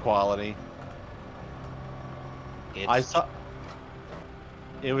 It's cheap quality. I saw.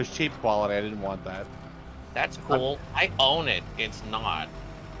 It was cheap quality. I didn't want that. That's cool. I own it. It's not.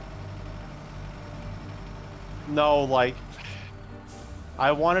 No, like,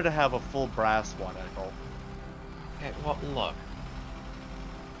 I wanted to have a full brass one, Echo. Okay, well, look.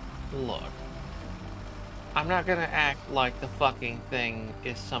 I'm not gonna act like the fucking thing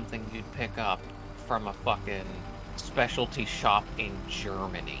is something you'd pick up from a fucking specialty shop in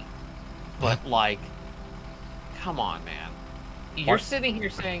Germany. But, like, come on, man. You're sitting here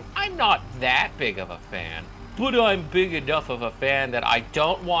saying, I'm not that big of a fan, but I'm big enough of a fan that I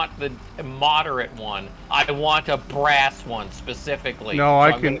don't want the moderate one. I want a brass one specifically. No,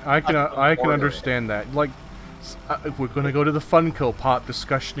 So I can understand that. Like, if we're gonna go to the Funko Pop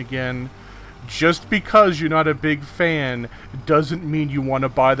discussion again, just because you're not a big fan doesn't mean you want to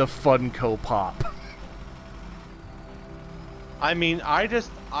buy the Funko Pop. I mean,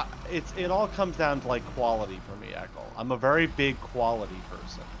 it all comes down to like quality for me, Echo. I'm a very big quality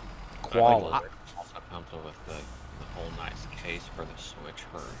person. Quality. Also comes with the whole nice case for the Switch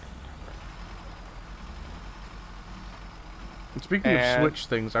version. And speaking of Switch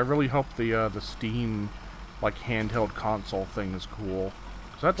things, I really hope the Steam like handheld console thing is cool.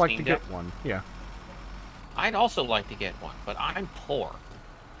 Cause I'd like to get one. Yeah. I'd also like to get one, but I'm poor.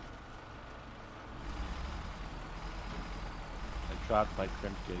 Dropped my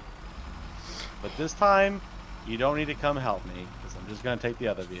crimp gig. But this time, you don't need to come help me, because I'm just going to take the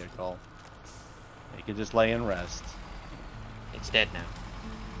other vehicle. You can just lay and rest. It's dead now.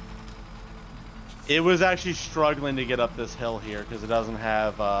 It was actually struggling to get up this hill here, because it doesn't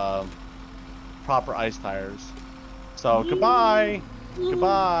have proper ice tires. So, goodbye!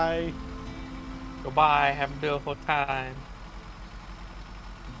 Goodbye! Goodbye, have a beautiful time.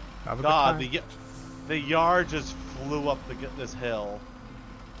 Have a good God, time. the yard just flew up this hill.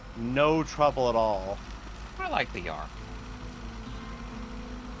 No trouble at all. I like the yard.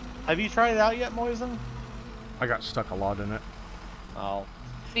 Have you tried it out yet, Moisen? I got stuck a lot in it. Oh.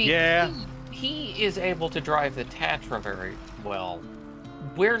 See, Yeah. He is able to drive the Tatra very well.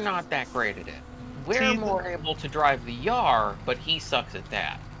 We're not that great at it. We're more able to drive the Yar, but he sucks at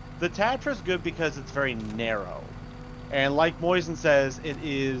that. The Tatra's good because it's very narrow. And like Moisen says, it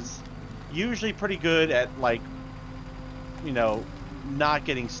is usually pretty good at, like, you know, not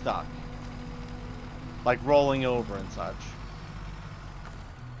getting stuck. Like rolling over and such.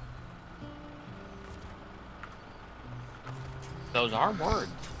 Those are words.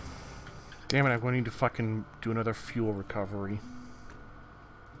 Damn it, I'm going to need to fucking do another fuel recovery.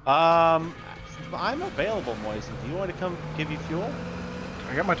 I'm available, Moisen. Do you want to come give you fuel?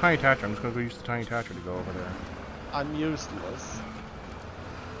 I got my tiny Tatra. I'm just going to go use the tiny Tatra to go over there. I'm useless.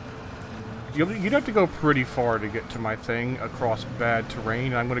 You'd have to go pretty far to get to my thing across bad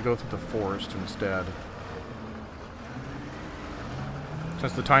terrain. I'm going to go through the forest instead.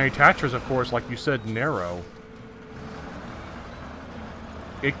 Since the tiny Tatra's, of course, like you said, narrow.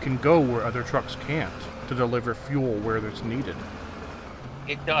 It can go where other trucks can't to deliver fuel where it's needed.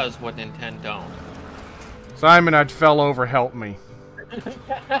 It does what Nintendo don't. Simon, I fell over. Help me.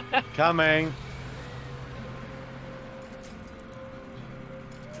 Coming.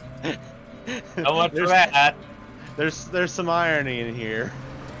 So much for that. There's some irony in here.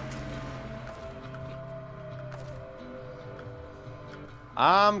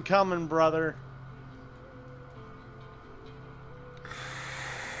 I'm coming, brother.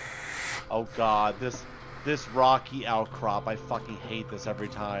 Oh god, this rocky outcrop. I fucking hate this every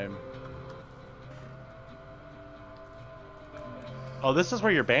time. Oh, this is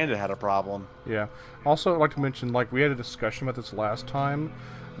where your bandit had a problem. Yeah. Also, I'd like to mention, like, we had a discussion about this last time.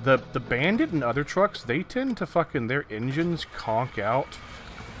 The bandit and other trucks, they tend to fucking, their engines conk out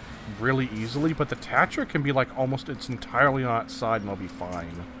really easily, but the Tatra can be, like, almost, it's entirely on its side and it'll be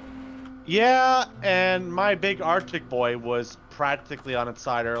fine. Yeah, and my big Arctic boy was practically on its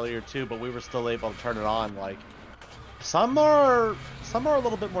side earlier too, but we were still able to turn it on. Like, some are a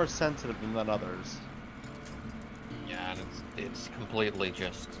little bit more sensitive than others. Yeah, and it's completely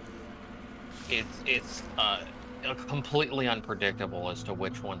just it's completely unpredictable as to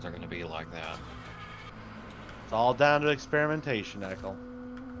which ones are going to be like that. It's all down to experimentation, Echo.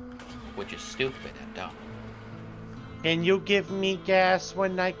 Which is stupid and dumb. Can you give me gas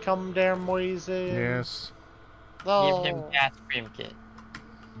when I come there, Moisen? Yes. Oh. Give him gas cricket.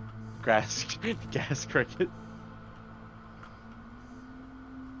 Gas cricket.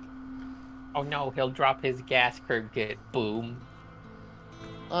 Oh no, he'll drop his gas cricket. Boom.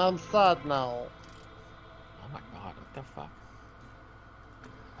 I'm sad now. Oh my god, what the fuck?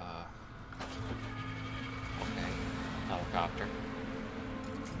 Okay. Helicopter.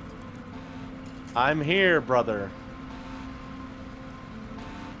 I'm here, brother.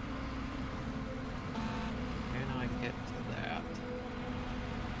 Can I get to that?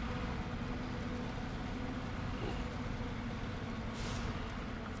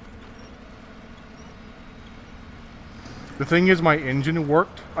 The thing is, my engine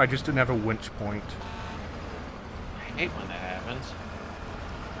worked, I just didn't have a winch point. I hate when that happens.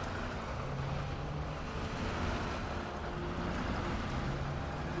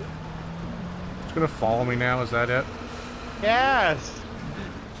 It's gonna follow me now, is that it? Yes!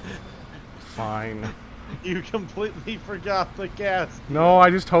 Fine. You completely forgot the gas. No, I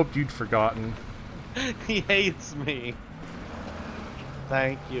just hoped you'd forgotten. He hates me.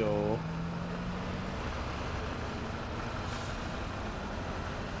 Thank you.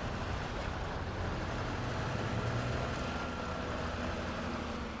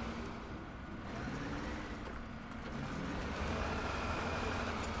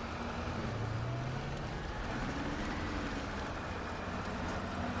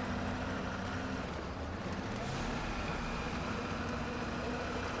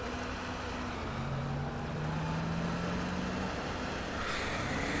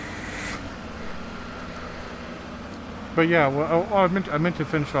 But yeah, well, I meant to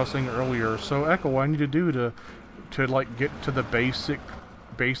finish what I was saying earlier. So Echo, what I need to do to like get to the basic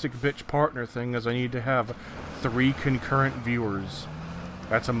bitch partner thing is I need to have 3 concurrent viewers.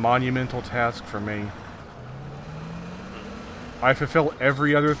 That's a monumental task for me. I fulfill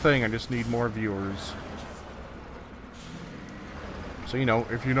every other thing. I just need more viewers. So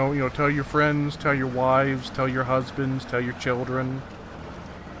if you know, tell your friends, tell your wives, tell your husbands, tell your children.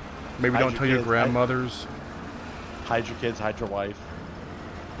 Maybe don't tell your grandmothers. Hide your kids, hide your wife.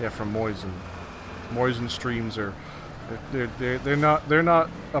 Yeah, from Moisen. Moisen streams are they're not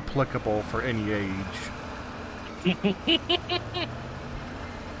applicable for any age.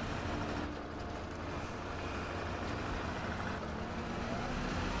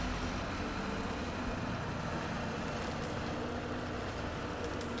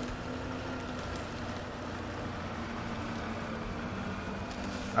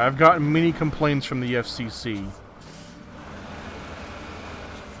 I've gotten many complaints from the FCC.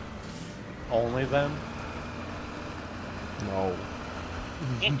 Only them? No.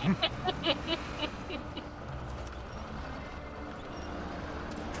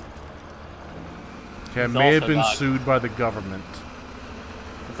 Okay, I may have been sued by the government.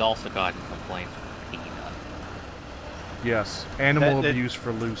 He's also gotten complaints from PETA. Yes, animal abuse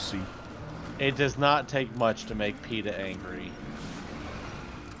for Lucy. It does not take much to make PETA angry.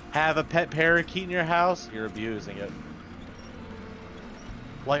 Have a pet parakeet in your house? You're abusing it.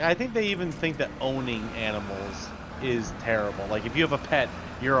 Like, I think they even think that owning animals is terrible. Like, if you have a pet,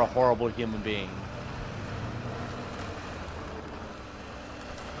 you're a horrible human being.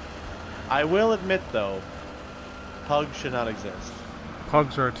 I will admit, though, pugs should not exist.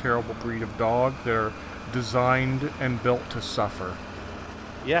 Pugs are a terrible breed of dog. They're designed and built to suffer.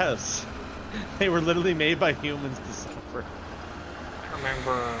 Yes. They were literally made by humans to suffer. I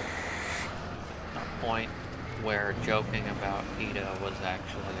remember a point where joking about PETA was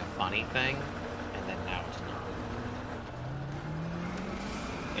actually a funny thing, and then now it's not.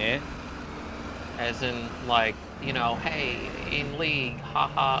 Eh? As in, like, hey, in League,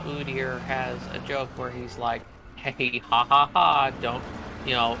 haha, Udyr has a joke where he's like, hey, ha ha ha, don't,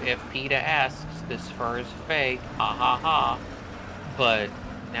 if PETA asks, this fur is fake, ha ha ha. But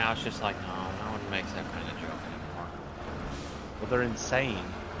now it's just like, no one makes that kind of joke anymore. Well, they're insane.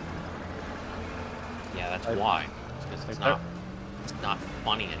 Yeah, that's why. It's because it's not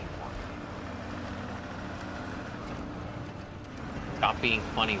funny anymore. Stopped being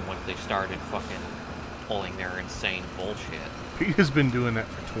funny once they started fucking pulling their insane bullshit. PETA's been doing that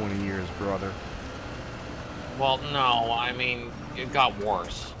for 20 years, brother. Well, no, I mean, it got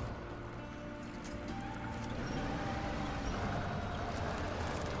worse.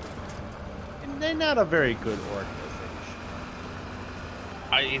 And they're not a very good organization.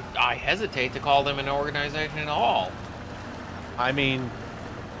 I hesitate to call them an organization at all. I mean,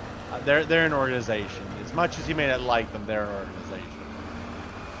 they're an organization. As much as you may not like them, they're an organization.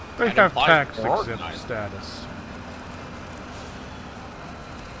 They have tax-exempt status.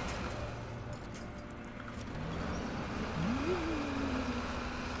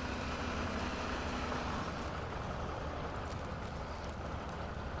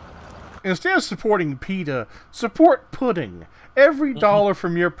 Instead of supporting PETA, support pudding. Every dollar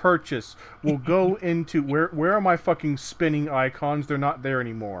from your purchase will go into... Where are my fucking spinning icons? They're not there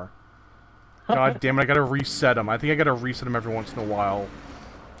anymore. God damn it, I gotta reset them. I think I gotta reset them every once in a while.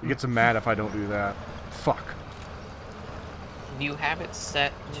 It gets them mad if I don't do that. Fuck. You have it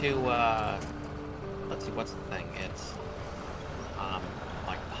set to, let's see, what's the thing? It's,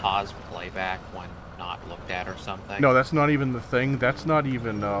 like pause playback when not looked at or something. No, that's not even the thing. That's not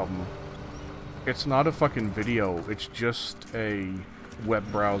even, it's not a fucking video. It's just a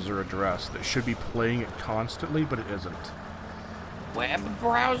web browser address that should be playing it constantly, but it isn't. web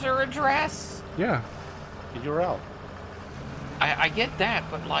browser address? Yeah. The URL. I get that,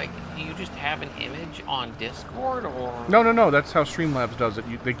 but like, do you just have an image on Discord or? No. That's how Streamlabs does it.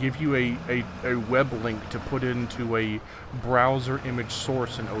 They give you a web link to put into a browser image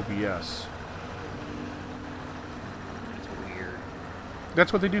source in OBS. That's weird.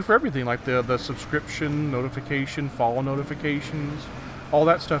 That's what they do for everything, like the subscription, notification, follow notifications. All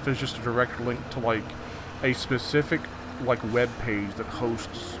that stuff is just a direct link to like a specific like web page that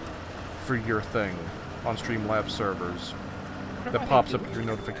hosts for your thing on Streamlabs servers. That pops up your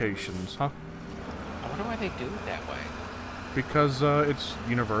notifications, huh? I wonder why they do it that way. Because it's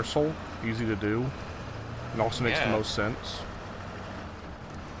universal, easy to do, and also makes the most sense.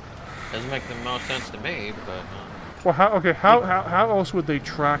 Doesn't make the most sense to me, but. Well, how else would they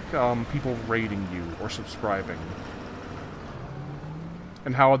track people rating you or subscribing?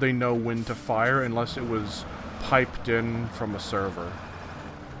 And how would they know when to fire unless it was piped in from a server?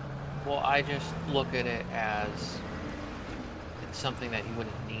 Well, I just look at it as it's something that you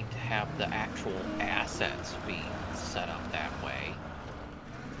wouldn't need to have the actual assets be set up that way.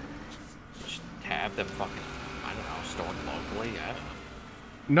 Just have them fucking, I don't know, stored locally. I don't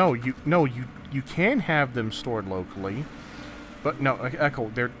know. You can have them stored locally, but no,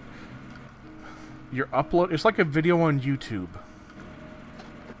 Echo, your upload. It's like a video on YouTube.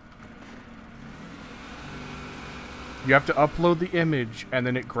 You have to upload the image, and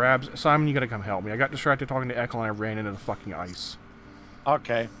then it grabs... Simon, you gotta come help me. I got distracted talking to Echo, and I ran into the fucking ice.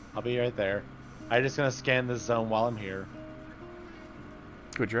 Okay, I'll be right there. I'm just gonna scan this zone while I'm here.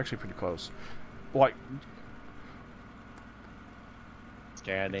 Good, you're actually pretty close. Like...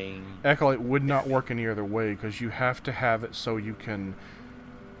 Scanning. Echo, it would not work any other way, because you have to have it so you can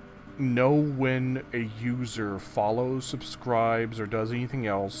know when a user follows, subscribes, or does anything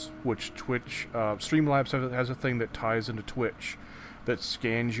else, which Twitch... Streamlabs has a thing that ties into Twitch that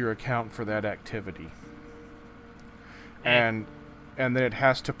scans your account for that activity. And then it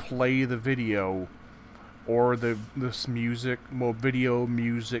has to play the video or this music, video,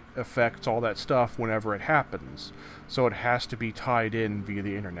 music, effects, all that stuff whenever it happens. So it has to be tied in via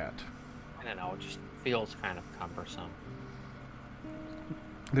the internet. I don't know, it just feels kind of cumbersome.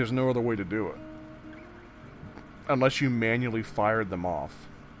 There's no other way to do it. Unless you manually fired them off.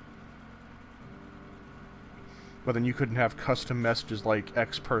 But then you couldn't have custom messages like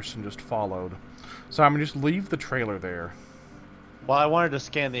X person just followed. So I'm gonna just leave the trailer there. Well, I wanted to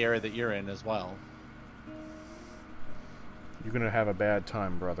scan the area that you're in as well. You're gonna have a bad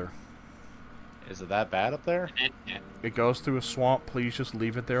time, brother. Is it that bad up there? It goes through a swamp. Please just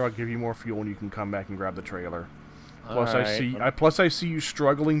leave it there. I'll give you more fuel and you can come back and grab the trailer. Plus, I see you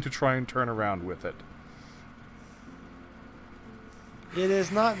struggling to try and turn around with it. It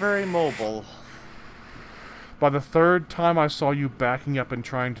is not very mobile. By the third time I saw you backing up and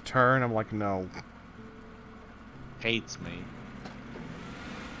trying to turn, I'm like, no. Hates me.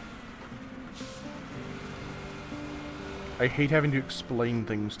 I hate having to explain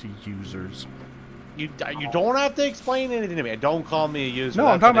things to users. You don't have to explain anything to me. Don't call me a user. No,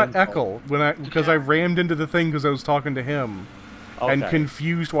 I'm talking about Echo because I rammed into the thing because I was talking to him, and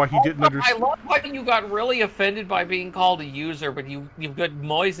confused why he didn't understand. I love why you got really offended by being called a user, but you've got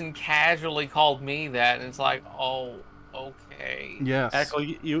Moisen casually called me that, and it's like, oh, okay. Yes. Echo,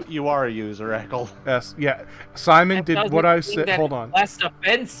 you are a user, Echo. Yes. Yeah. Simon That did what I said. Hold on. Less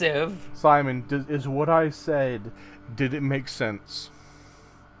offensive. Simon, is what I said? Did it make sense?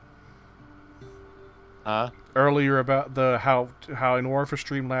 Earlier about how in order for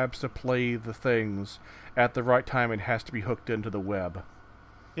Streamlabs to play the things at the right time, it has to be hooked into the web.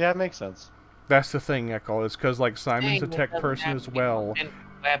 Yeah, it makes sense. That's the thing, Echo. It's because like Simon's a tech person as well.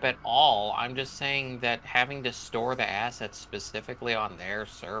 Web at all. I'm just saying that having to store the assets specifically on their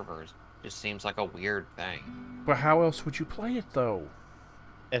servers just seems like a weird thing. But how else would you play it though?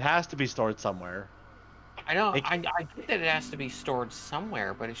 It has to be stored somewhere. I know, I get that it has to be stored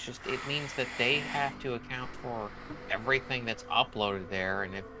somewhere, but it's just, it means that they have to account for everything that's uploaded there,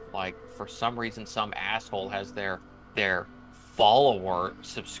 and if, like, for some reason some asshole has their follower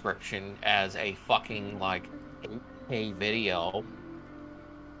subscription as a fucking, like, 8K video,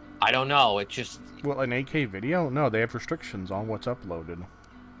 I don't know, it just... Well, an 8K video? No, they have restrictions on what's uploaded.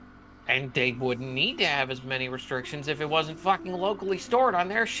 And they wouldn't need to have as many restrictions if it wasn't fucking locally stored on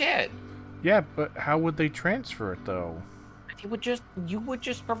their shit. Yeah, but how would they transfer it, though? You would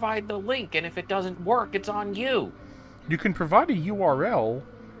just provide the link, and if it doesn't work, it's on you. You can provide a URL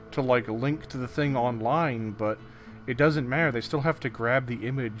to, like, link to the thing online, but it doesn't matter. They still have to grab the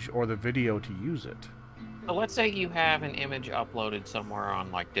image or the video to use it. So let's say you have an image uploaded somewhere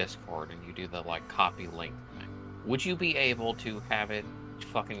on, like, Discord, and you do the, like, copy link thing. would you be able to have it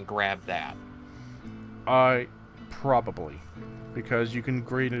fucking grab that? Probably. Because you can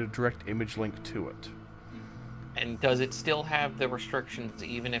create a direct image link to it. And does it still have the restrictions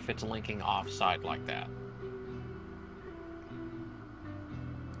even if it's linking offside like that?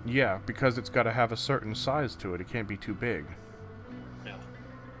 Yeah, because it's got to have a certain size to it. It can't be too big. No.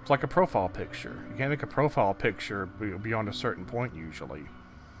 It's like a profile picture. You can't make a profile picture beyond a certain point, usually.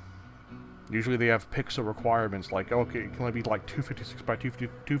 Usually they have pixel requirements, like, okay, it can only be like 256 by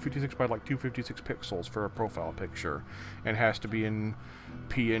 256 by like 256 pixels for a profile picture. And it has to be in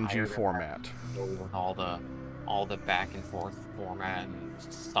PNG format. All the back and forth format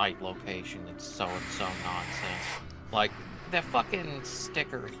and site location, it's so nonsense. Like, the fucking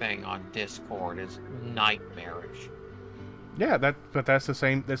sticker thing on Discord is nightmarish. Yeah, but that's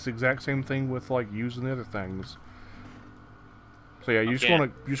the exact same thing with like using the other things. So yeah, you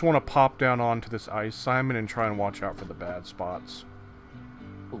just want to pop down onto this ice, Simon, and try and watch out for the bad spots.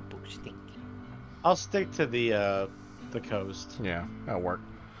 Boo boo stinky. I'll stick to the coast. Yeah, that'll work.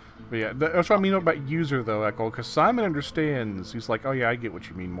 But yeah, that's what I mean about user though, Echo, because Simon understands. He's like, oh yeah, I get what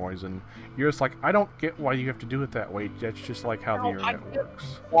you mean, Moisen. You're just like, I don't get why you have to do it that way. That's just like how the internet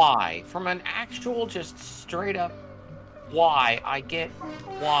works. Why? From an actual, just straight up why, I get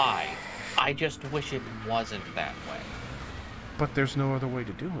why. I just wish it wasn't that way. But there's no other way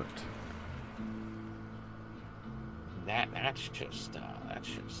to do it. That's just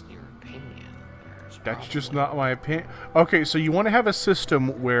your opinion. That's just not my opinion. Okay, so you want to have a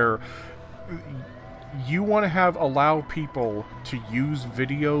system where you want to allow people to use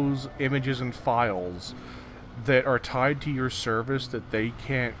videos, images, and files that are tied to your service that they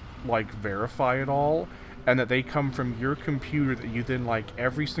can't, like, verify at all, and that they come from your computer that you then, like,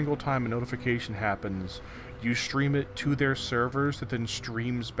 every single time a notification happens, you stream it to their servers that then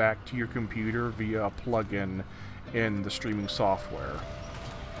streams back to your computer via a plugin in the streaming software.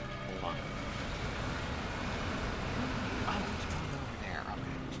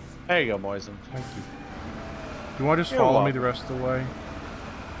 There you go, Moisen. Thank you. Do you want to just follow me the rest of the way?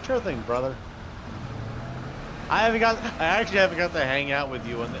 Sure thing, brother. I actually haven't got to hang out with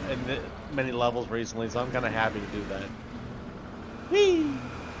you in many levels recently, so I'm kind of happy to do that. Whee!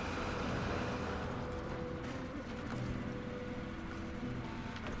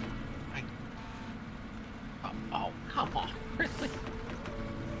 Oh, come on, really?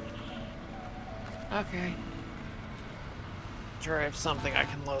 Okay. Sure, I have something I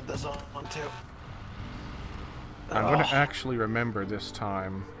can load this onto. I'm gonna actually remember this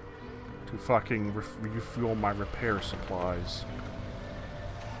time to fucking refuel my repair supplies.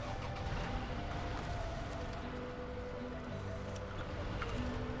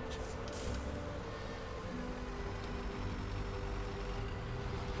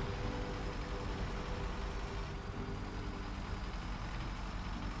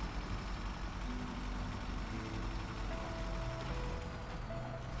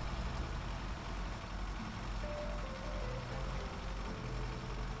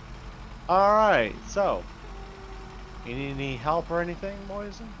 Alright, so. You need any help or anything,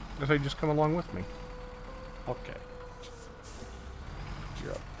 Moisen? I say just come along with me. Okay.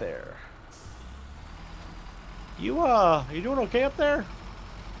 You're up there. You doing okay up there?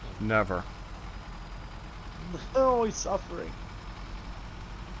 Never. Oh, he's suffering.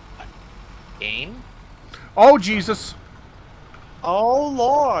 Game? Oh, Jesus! Oh,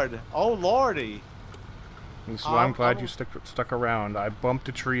 Lord! Oh, Lordy! And so I'm glad you stuck around. I bumped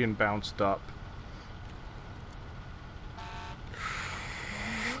a tree and bounced up.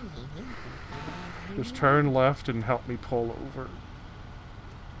 Just turn left and help me pull over.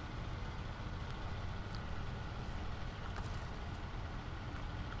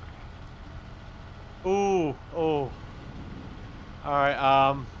 Ooh, oh.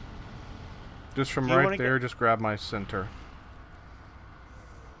 Alright, Just from right there, just grab my center.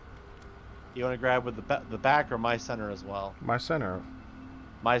 You want to grab with the back or my center as well? My center.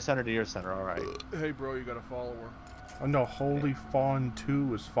 My center to your center, alright. Hey bro, you got a follower. Oh no, Holy Fawn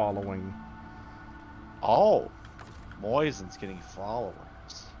 2 is following. Oh, Moisen's getting followers.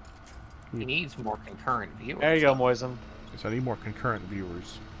 He needs more concurrent viewers. There you go, Moisen. Yes, I need more concurrent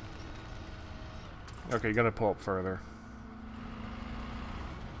viewers. Okay, you gotta pull up further.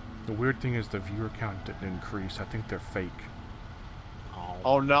 The weird thing is the viewer count didn't increase. I think they're fake.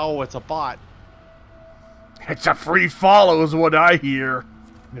 Oh no, it's a bot. It's a free follow is what I hear.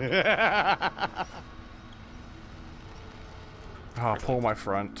 Ah, pull my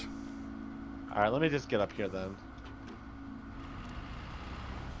front. Alright, let me just get up here then.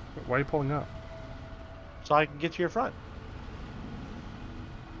 Why are you pulling up? So I can get to your front.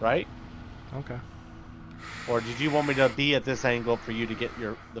 Right? Okay. Or did you want me to be at this angle for you to get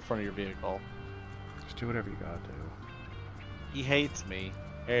the front of your vehicle? Just do whatever you gotta do. He hates me.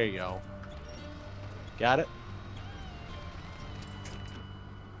 There you go. Got it?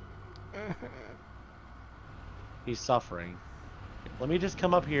 He's suffering. Let me just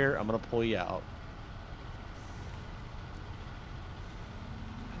come up here. I'm gonna pull you out.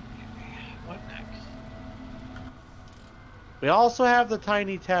 What next? We also have the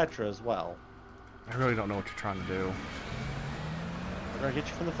tiny Tatra as well. I really don't know what you're trying to do. We're gonna get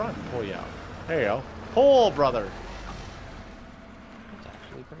you from the front and pull you out. There you go. Pull, brother. That's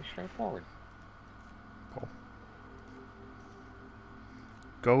actually pretty straightforward. Pull.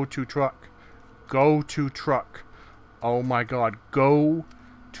 Go to truck. Go to truck. Oh my god. Go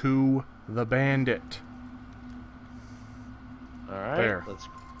to the bandit. Alright. There. Let's.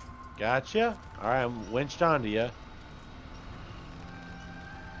 Gotcha. Alright, I'm winched onto you.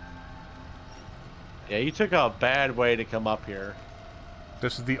 Yeah, you took a bad way to come up here.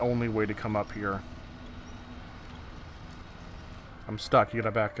 This is the only way to come up here. I'm stuck. You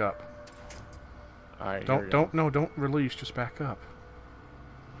gotta back up. Alright, Don't release. Just back up.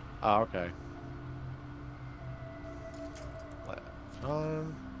 Oh, okay.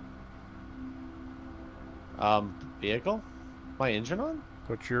 Vehicle? My engine on?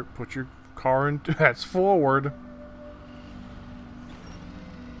 Put your car in. That's forward.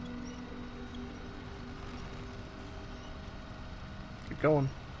 Keep going.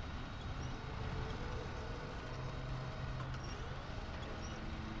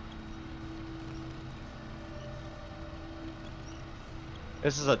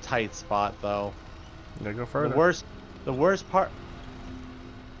 This is a tight spot, though. You gotta go further. The worst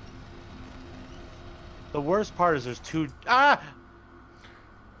part is there's two. Ah!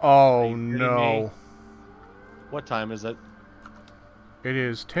 Oh kidding no! me? What time is it? It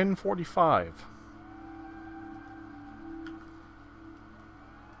is 10:45.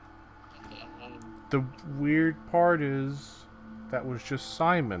 The weird part is that was just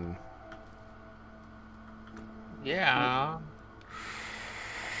Simon. Yeah.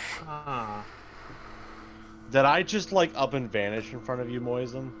 Huh. Did I just like up and vanish in front of you,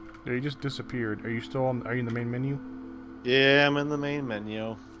 Moisen? Yeah, he just disappeared. Are you still on? Are you in the main menu? Yeah, I'm in the main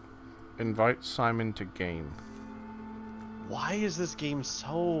menu. Invite Simon to game. Why is this game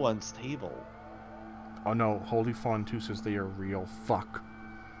so unstable? Oh no, Holy Fawn 2 says they are real. Fuck.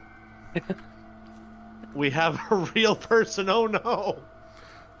 We have a real person. Oh no!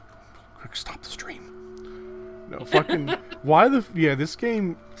 Quick, stop the stream. No, fucking. Why the. Yeah, this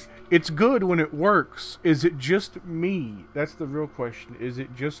game. It's good when it works. Is it just me? That's the real question. Is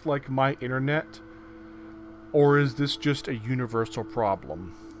it just like my internet? Or is this just a universal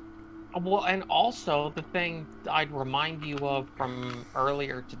problem? Well, and also the thing I'd remind you of from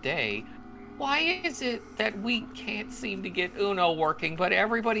earlier today, why is it that we can't seem to get Uno working, but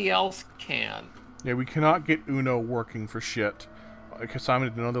everybody else can? Yeah, we cannot get Uno working for shit. Because Simon,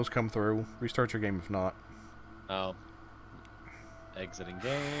 did none of those come through? Restart your game if not. Oh. Exiting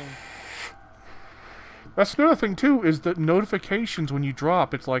game. That's another thing too, is that notifications when you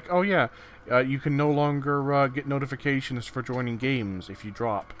drop, it's like, oh yeah, you can no longer get notifications for joining games if you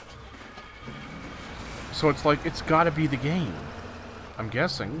drop. So it's like, it's gotta be the game. I'm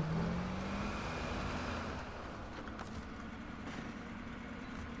guessing.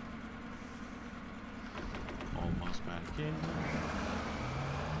 Almost back in.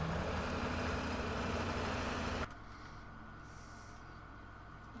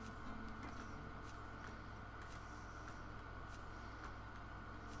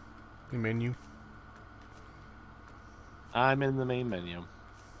 The menu. I'm in the main menu.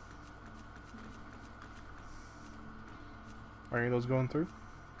 Are any of those going through?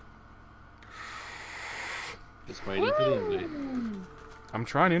 Just waiting for the invite. I'm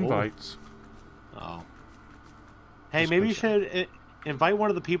trying invites. Oh. Hey, Just maybe you push should invite one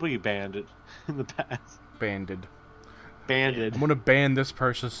of the people you banned in the past. Banded. Banded. I'm gonna ban this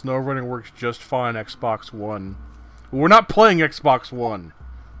person. SnowRunner works just fine on Xbox One. We're not playing Xbox One.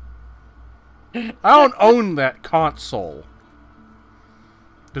 I don't own that console.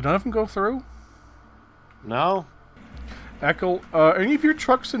 Did none of them go through? No? Echo, any of your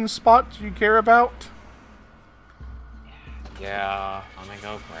trucks in spots you care about? Yeah, I'm gonna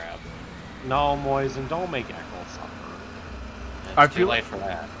go grab. No, Moisen, don't make Echo suffer. It's too late for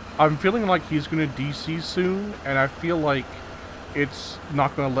that. I'm feeling like he's gonna DC soon, and I feel like it's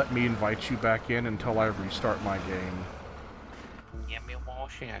not gonna let me invite you back in until I restart my game. Give me more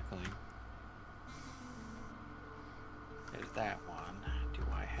shackling. There's that one. Do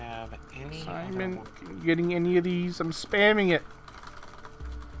I have any? Simon, other one? getting any of these? I'm spamming it.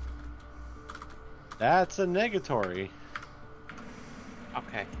 That's a negatory.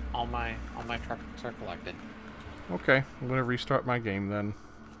 Okay, all my trucks are collected. Okay, I'm gonna restart my game then.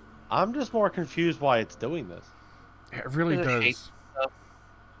 I'm just more confused why it's doing this. It really Does it hate does. stuff?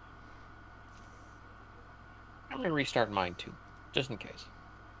 I'm gonna restart mine too, just in case.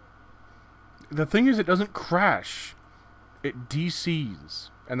 The thing is, it doesn't crash. It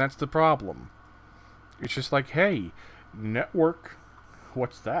DCs, and that's the problem. It's just like, hey, network,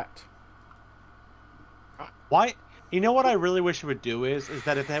 what's that? Why? You know what I really wish it would do is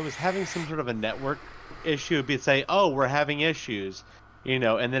that if it was having some sort of a network issue, it'd be say, oh, we're having issues, you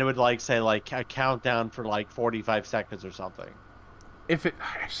know, and then it would like say like a countdown for like 45 seconds or something. If it,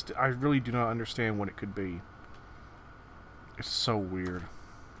 I really do not understand what it could be. It's so weird.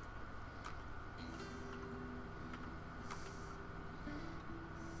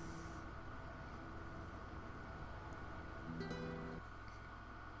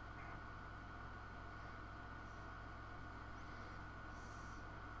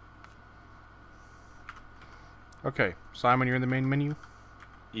 Okay, Simon, you're in the main menu?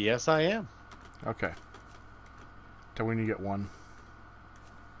 Yes, I am. Okay. Tell me when you get one.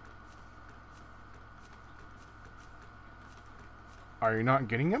 Are you not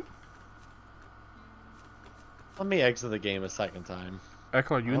getting him? Let me exit the game a second time.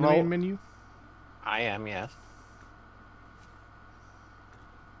 Echo, are you in the main menu? I am, yes.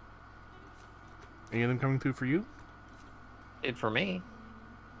 Any of them coming through for you? Did for me.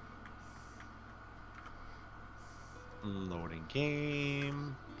 Loading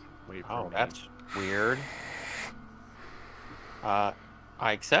game. Wait for Oh, me. that's weird. I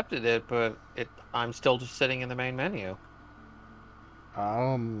accepted it, but I'm still just sitting in the main menu.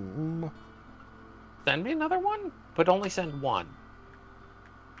 Send me another one, but only send one.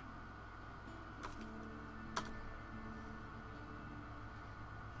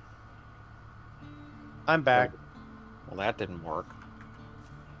 I'm back. Well, that didn't work.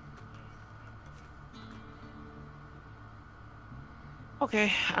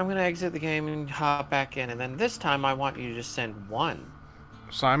 Okay, I'm gonna exit the game and hop back in, and then this time I want you to just send one.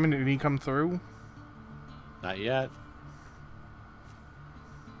 Simon, did he come through? Not yet.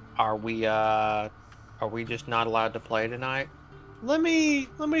 Are we just not allowed to play tonight? Let me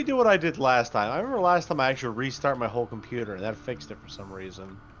do what I did last time. I remember last time I actually restart my whole computer and that fixed it for some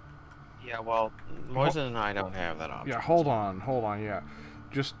reason. Yeah, well, Moisen and I don't have that option. Yeah, hold on, yeah.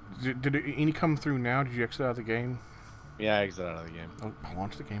 Just, did any come through now? Did you exit out of the game? Yeah, I exit out of the game. Oh,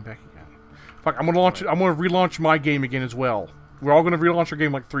 launch the game back again. Fuck, I'm gonna launch it. I'm gonna relaunch my game again as well. We're all gonna relaunch our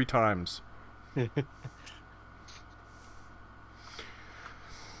game like 3 times. You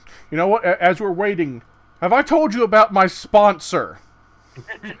know what? As we're waiting, have I told you about my sponsor?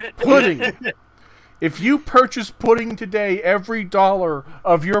 Pudding. If you purchase pudding today, every dollar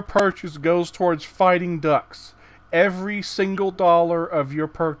of your purchase goes towards fighting ducks. Every single dollar of your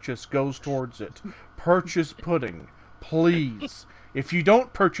purchase goes towards it. Purchase pudding. Please. If you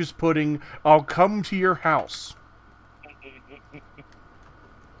don't purchase pudding, I'll come to your house.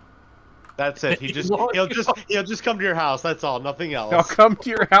 That's it. He'll just come to your house. That's all. Nothing else. I'll come to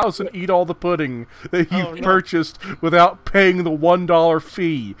your house and eat all the pudding that you've purchased without paying the $1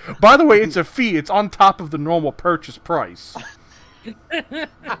 fee. By the way, it's a fee. It's on top of the normal purchase price. I'm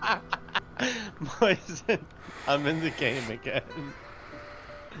in the game again.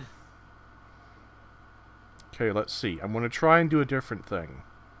 Okay, let's see. I'm going to try and do a different thing.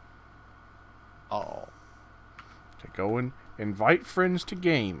 Oh. Okay, go and invite friends to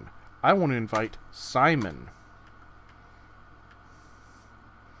game. I want to invite Simon.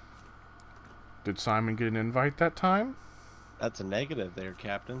 Did Simon get an invite that time? That's a negative there,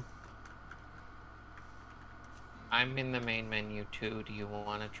 Captain. I'm in the main menu too. Do you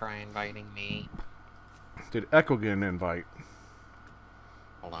want to try inviting me? Did Echo get an invite?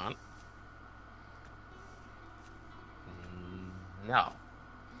 Hold on. No.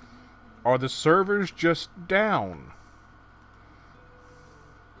 Are the servers just down?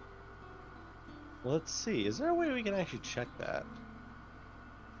 Let's see. Is there a way we can actually check that?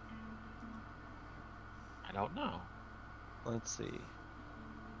 I don't know. Let's see.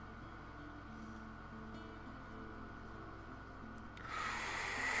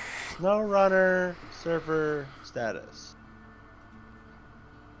 SnowRunner server status.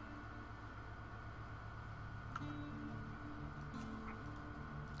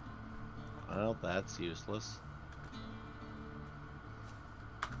 Well, that's useless.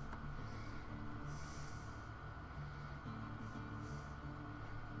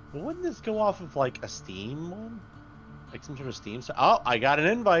 But wouldn't this go off of like a Steam one? Like some sort of Steam stuff? Oh, I got an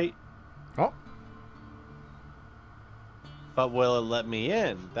invite. Oh. But will it let me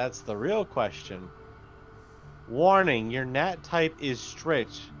in? That's the real question. Warning, your NAT type is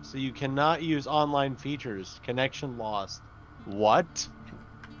strict, so you cannot use online features. Connection lost. What?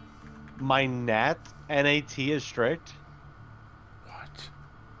 My NAT is strict? What?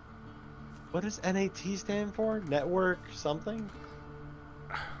 What does NAT stand for? Network something?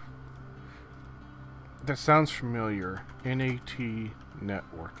 That sounds familiar. NAT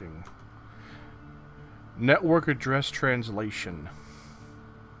networking. Network address translation.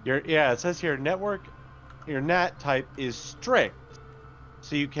 Yeah, it says here your NAT type is strict,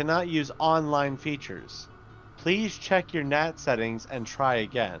 so you cannot use online features. Please check your NAT settings and try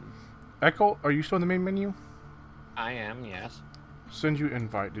again. Echo, are you still in the main menu? I am, yes. Send you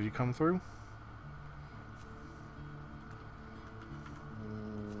invite. Did you come through?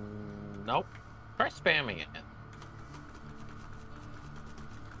 Nope. Try spamming it.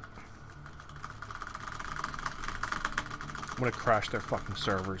 I'm gonna crash their fucking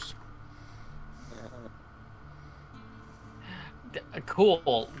servers.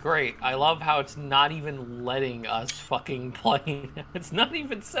 Cool, great. I love how it's not even letting us fucking play. It's not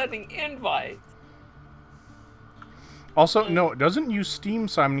even sending invites. Also, no, it doesn't use Steam,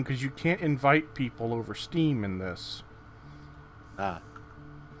 Simon, because you can't invite people over Steam in this. Ah.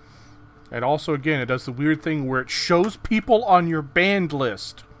 And also, again, it does the weird thing where it shows people on your banned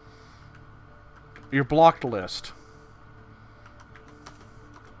list. Your blocked list.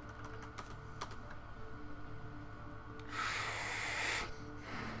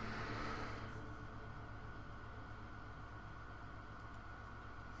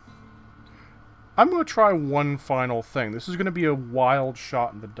 I'm going to try one final thing. This is going to be a wild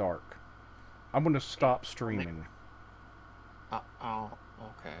shot in the dark. I'm going to stop streaming. Oh,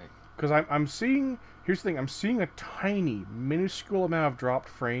 okay. Because I'm seeing... Here's the thing. I'm seeing a tiny, minuscule amount of dropped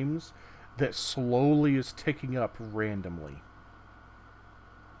frames that slowly is ticking up randomly.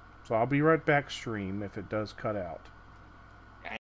 So I'll be right back stream if it does cut out.